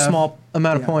though it's a small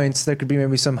amount of points, there could be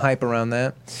maybe some hype around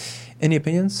that. Any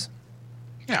opinions?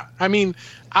 Yeah,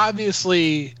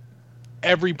 obviously,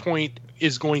 every point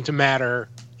is going to matter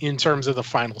in terms of the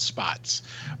final spots,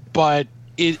 but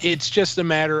it's just a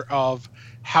matter of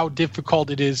how difficult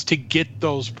it is to get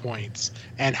those points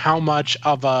and how much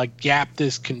of a gap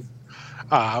this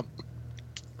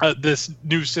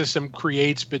new system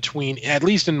creates between, at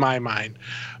least in my mind,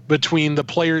 between the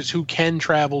players who can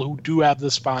travel, who do have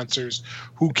the sponsors,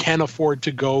 who can afford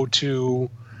to go to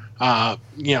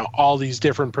all these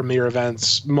different premier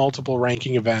events, multiple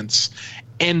ranking events,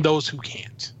 and those who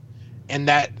can't. And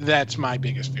that's my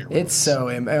biggest fear. It's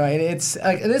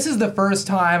this is the first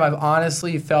time I've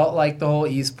honestly felt like the whole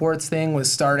esports thing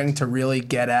was starting to really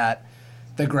get at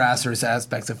the grassroots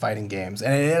aspects of fighting games,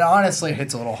 and it honestly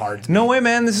hits a little hard. No way,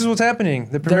 man! This is what's happening.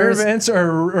 The premier events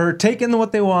are taking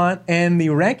what they want, and the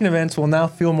ranking events will now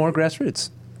feel more grassroots.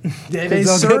 They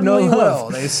certainly will.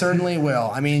 They certainly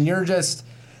will. You're just.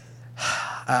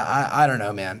 I don't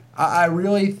know, man. I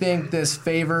really think this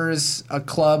favors a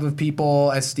club of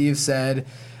people, as Steve said.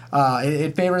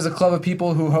 It favors a club of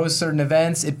people who host certain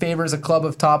events. It favors a club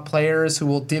of top players who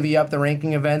will divvy up the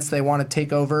ranking events they want to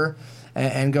take over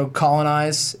and go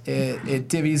colonize. It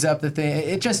divvies up the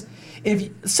thing.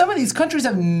 If some of these countries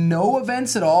have no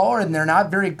events at all, and they're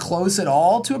not very close at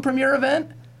all to a premier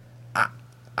event,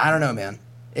 I don't know, man.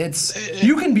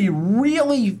 You can be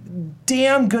really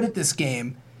damn good at this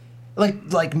game,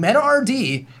 like Meta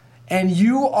RD, and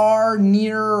you are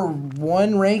near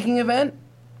one ranking event.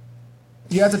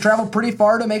 You have to travel pretty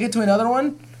far to make it to another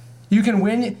one. You can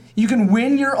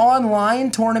win your online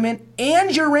tournament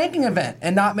and your ranking event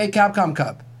and not make Capcom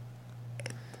Cup.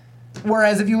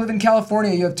 Whereas if you live in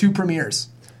California, you have 2 premieres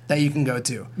that you can go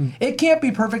to. It can't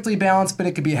be perfectly balanced, but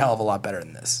it could be a hell of a lot better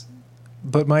than this.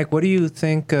 But Mike, what do you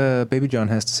think Baby John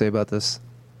has to say about this?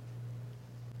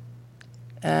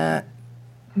 I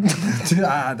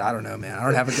don't know, man.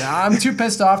 I'm too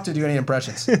pissed off to do any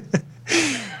impressions.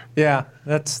 Yeah,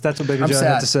 that's what Baby I'm John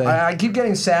sad. had to say. I keep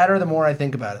getting sadder the more I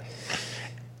think about it.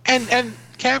 And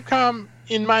Capcom,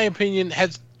 in my opinion,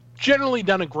 has generally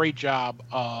done a great job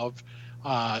of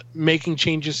making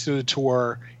changes to the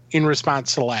tour in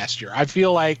response to last year. I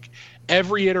feel like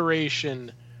every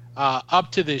iteration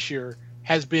up to this year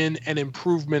has been an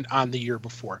improvement on the year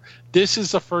before. This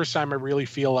is the first time I really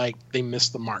feel like they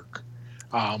missed the mark,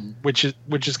 which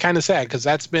is kind of sad, because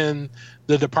that's been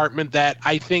the department that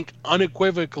I think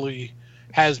unequivocally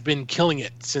has been killing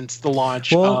it since the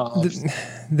launch. Well,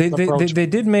 they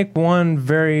did make one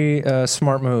very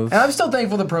smart move. And I'm still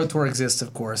thankful the Pro Tour exists,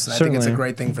 of course. And I think it's a Certainly.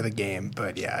 great thing for the game.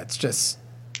 But yeah, it's just,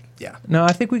 yeah. No,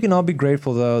 I think we can all be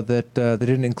grateful, though, that they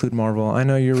didn't include Marvel. I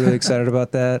know you're really excited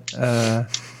about that,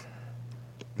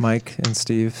 Mike and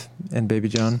Steve and Baby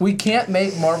John. We can't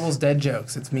make Marvel's dead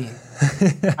jokes. It's mean.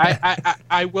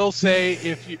 I will say,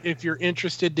 if you're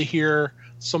interested to hear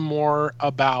some more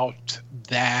about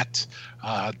that,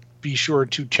 be sure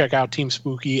to check out Team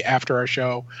Spooky after our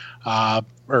show,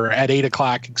 or at 8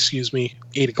 o'clock,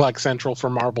 8 o'clock Central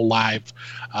for Marvel Live.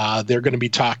 They're going to be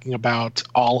talking about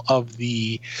all of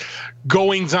the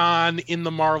goings on in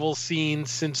the Marvel scene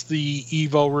since the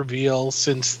Evo reveal,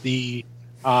 since the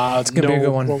It's gonna be a good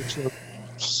one.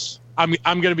 I'm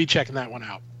going to be checking that one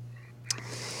out.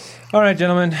 All right,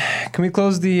 gentlemen, can we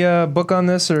close the book on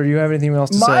this, or do you have anything else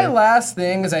to say? My last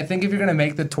thing is, I think if you're going to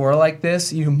make the tour like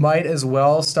this, you might as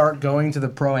well start going to the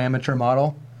pro-amateur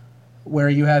model, where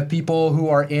you have people who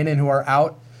are in and who are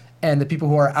out, and the people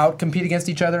who are out compete against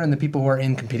each other, and the people who are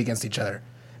in compete against each other.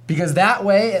 Because that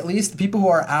way, at least the people who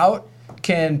are out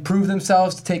can prove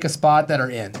themselves to take a spot that are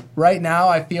in. Right now,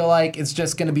 I feel like it's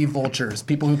just going to be vultures,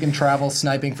 people who can travel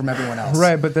sniping from everyone else.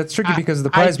 Right, but that's tricky because of the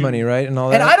prize money, right, and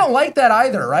all that. And I don't like that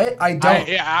either, right? I don't.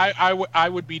 I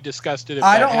would be disgusted if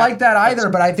I that don't happened. like that either,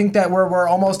 but I think that we're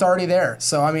almost already there.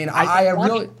 So I mean, I don't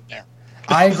want really, it there.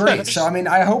 I agree. So I mean,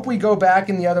 I hope we go back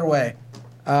in the other way.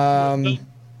 The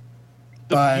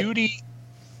But-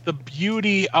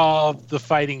 beauty of the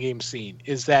fighting game scene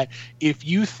is that if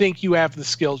you think you have the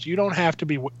skills, you don't have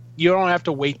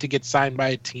to wait to get signed by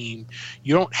a team.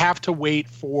 You don't have to wait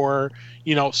for,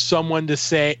 someone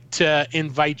to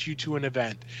invite you to an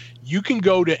event. You can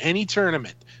go to any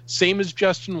tournament, same as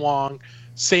Justin Wong,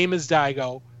 same as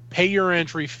Daigo, pay your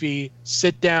entry fee,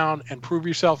 sit down and prove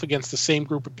yourself against the same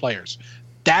group of players.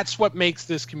 That's what makes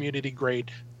this community great.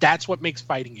 That's what makes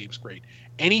fighting games great.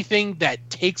 Anything that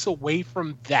takes away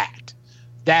from that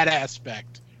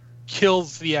aspect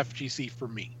kills the FGC for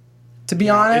me. To be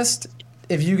honest,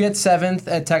 if you get 7th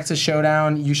at Texas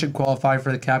Showdown, you should qualify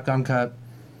for the Capcom Cup.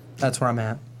 That's where I'm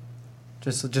at.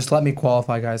 Just let me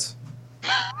qualify, guys.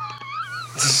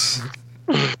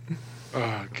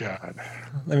 Oh God.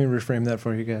 Let me reframe that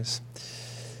for you guys.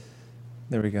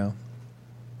 There we go.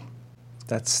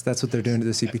 That's what they're doing to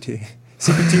the CPT.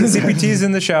 CPT's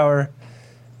in the shower,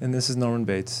 and this is Norman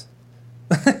Bates.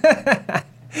 Look at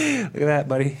that,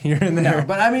 buddy. You're in there. No,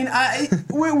 but I mean,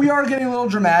 we are getting a little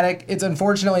dramatic. It's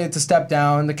a step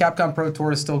down. The Capcom Pro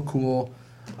Tour is still cool.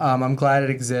 I'm glad it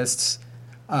exists.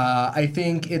 I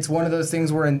think it's one of those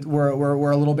things where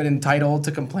we're a little bit entitled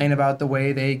to complain about the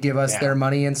way they give us their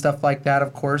money and stuff like that.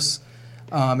 Of course,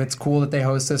 it's cool that they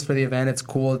host us for the event. It's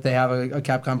cool that they have a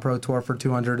Capcom Pro Tour for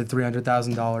 $200,000 to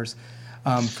 $300,000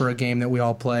 for a game that we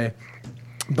all play.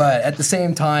 But at the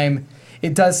same time,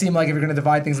 it does seem like if you're going to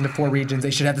divide things into 4 regions, they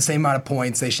should have the same amount of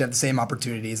points, they should have the same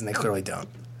opportunities, and they clearly don't.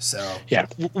 So yeah,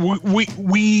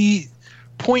 we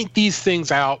point these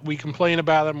things out. We complain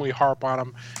about them. We harp on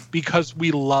them because we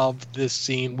love this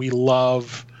scene. We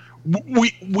want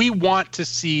to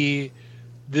see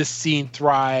this scene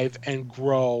thrive and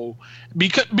grow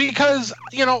because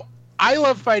I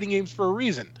love fighting games for a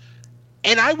reason,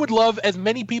 and I would love as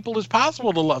many people as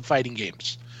possible to love fighting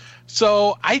games.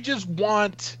 So I just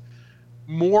want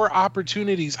more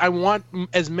opportunities. I want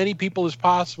as many people as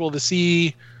possible to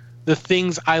see the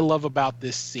things I love about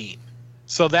this scene.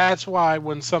 So that's why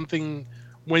when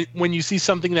you see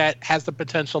something that has the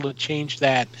potential to change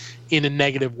that in a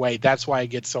negative way, that's why I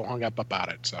get so hung up about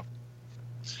it. So,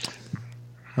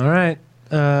 All right.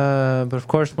 But of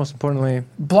course, most importantly,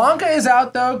 Blanca is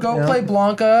out though. Go play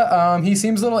Blanca. He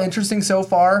seems a little interesting so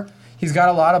far. He's got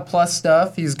a lot of plus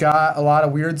stuff. He's got a lot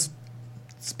of weird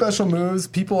special moves.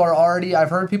 I've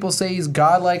heard people say he's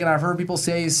godlike, and I've heard people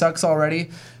say he sucks already.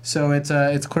 So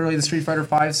it's clearly the Street Fighter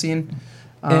V scene.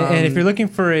 and if you're looking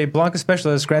for a Blanca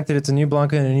specialist, granted it's a new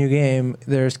Blanca in a new game,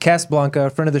 there's Cast Blanca, a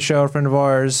friend of the show, a friend of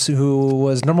ours, who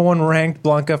was #1 ranked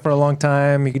Blanca for a long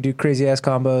time. He could do crazy ass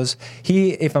combos.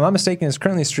 He, if I'm not mistaken, is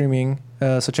currently streaming.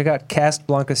 So check out Cast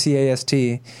Blanca, CAST,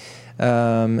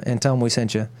 and tell him we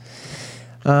sent you.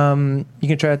 You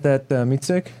can try out that meat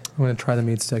stick. I'm gonna try the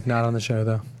meat stick, not on the show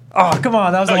though. Oh, come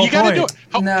on. That was the whole You got to point.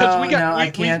 do it. No, I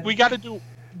we can't. We got to do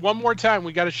one more time.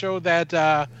 We got to show that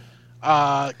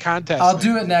contest. I'll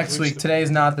do it next week. Today is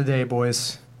not the day,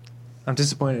 boys. I'm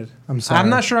disappointed. I'm sorry. I'm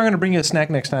not sure I'm going to bring you a snack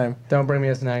next time. Don't bring me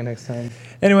a snack next time.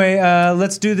 Anyway,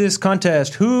 let's do this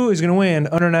contest. Who is going to win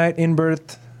Under Night In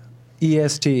Birth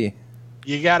EST?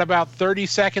 You got about 30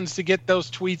 seconds to get those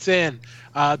tweets in.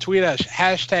 Tweet us,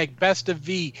 hashtag best of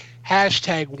V,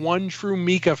 hashtag one true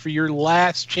Mika for your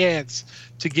last chance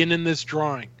to get in this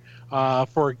drawing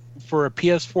for a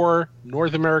PS4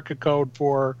 North America code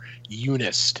for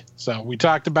Unist. So we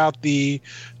talked about the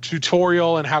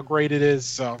tutorial and how great it is.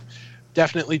 So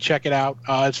definitely check it out.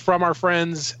 It's from our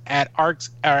friends at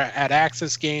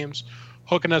Axis Games,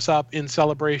 hooking us up in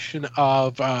celebration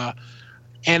of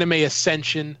Anime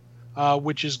Ascension,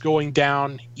 which is going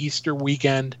down Easter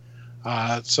weekend.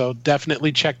 So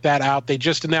definitely check that out. They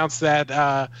just announced that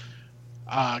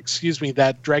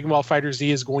that Dragon Ball FighterZ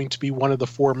is going to be one of the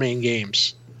 4 main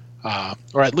games,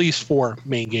 or at least 4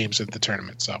 main games at the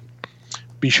tournament. So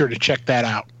be sure to check that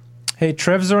out. Hey,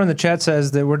 Trevzor in the chat says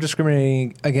that we're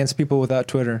discriminating against people without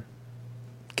Twitter.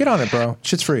 Get on it, bro.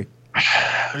 Shit's free.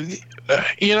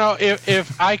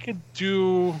 If I could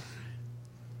do,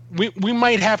 we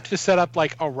might have to set up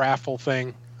like a raffle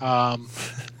thing.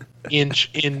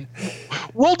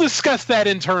 We'll discuss that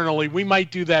internally. We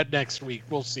might do that next week.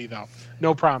 We'll see, though.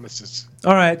 No promises.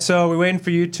 All right, so we're waiting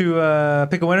for you to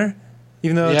pick a winner,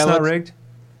 even though it's not rigged.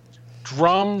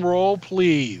 Drum roll,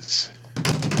 please.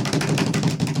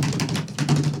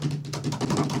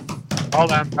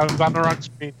 Hold on, I was on the wrong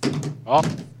screen. Oh.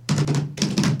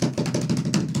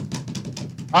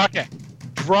 Okay.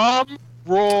 Drum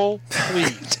roll,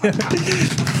 please. I'm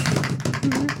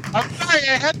sorry,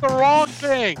 I had the wrong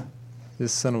thing.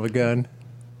 This son of a gun.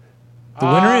 The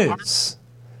winner is...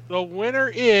 The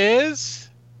winner is...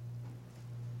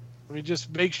 Let me just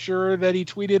make sure that he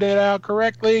tweeted it out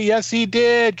correctly. Yes, he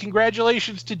did.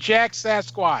 Congratulations to Jack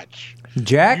Sasquatch.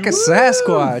 Jack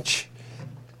Sasquatch.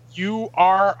 You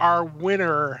are our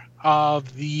winner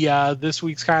of the this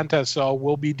week's contest. So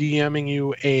we'll be DMing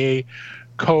you a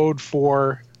code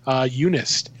for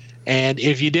Unist. And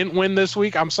if you didn't win this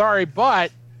week, I'm sorry,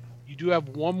 but you do have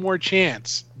one more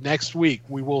chance. Next week,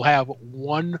 we will have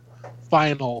one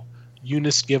final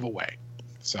Unist giveaway.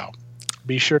 So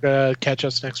be sure to catch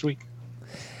us next week.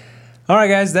 All right,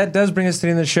 guys, that does bring us to the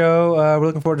end of the show. We're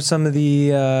looking forward to some of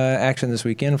the action this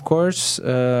weekend, of course.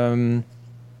 And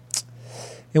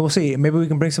we'll see. Maybe we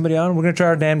can bring somebody on. We're going to try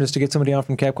our damnedest to get somebody on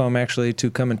from Capcom, actually, to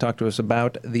come and talk to us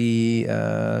about the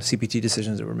CPT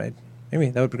decisions that were made. Maybe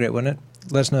that would be great, wouldn't it?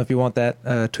 Let us know if you want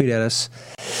that. Tweet at us.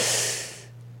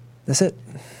 That's it.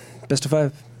 Best of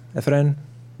 5. FRN,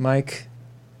 Mike,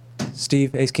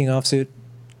 Steve, Ace King Offsuit,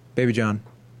 Baby John.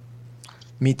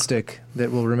 Meat stick that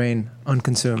will remain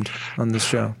unconsumed on this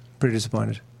show. Pretty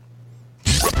disappointed.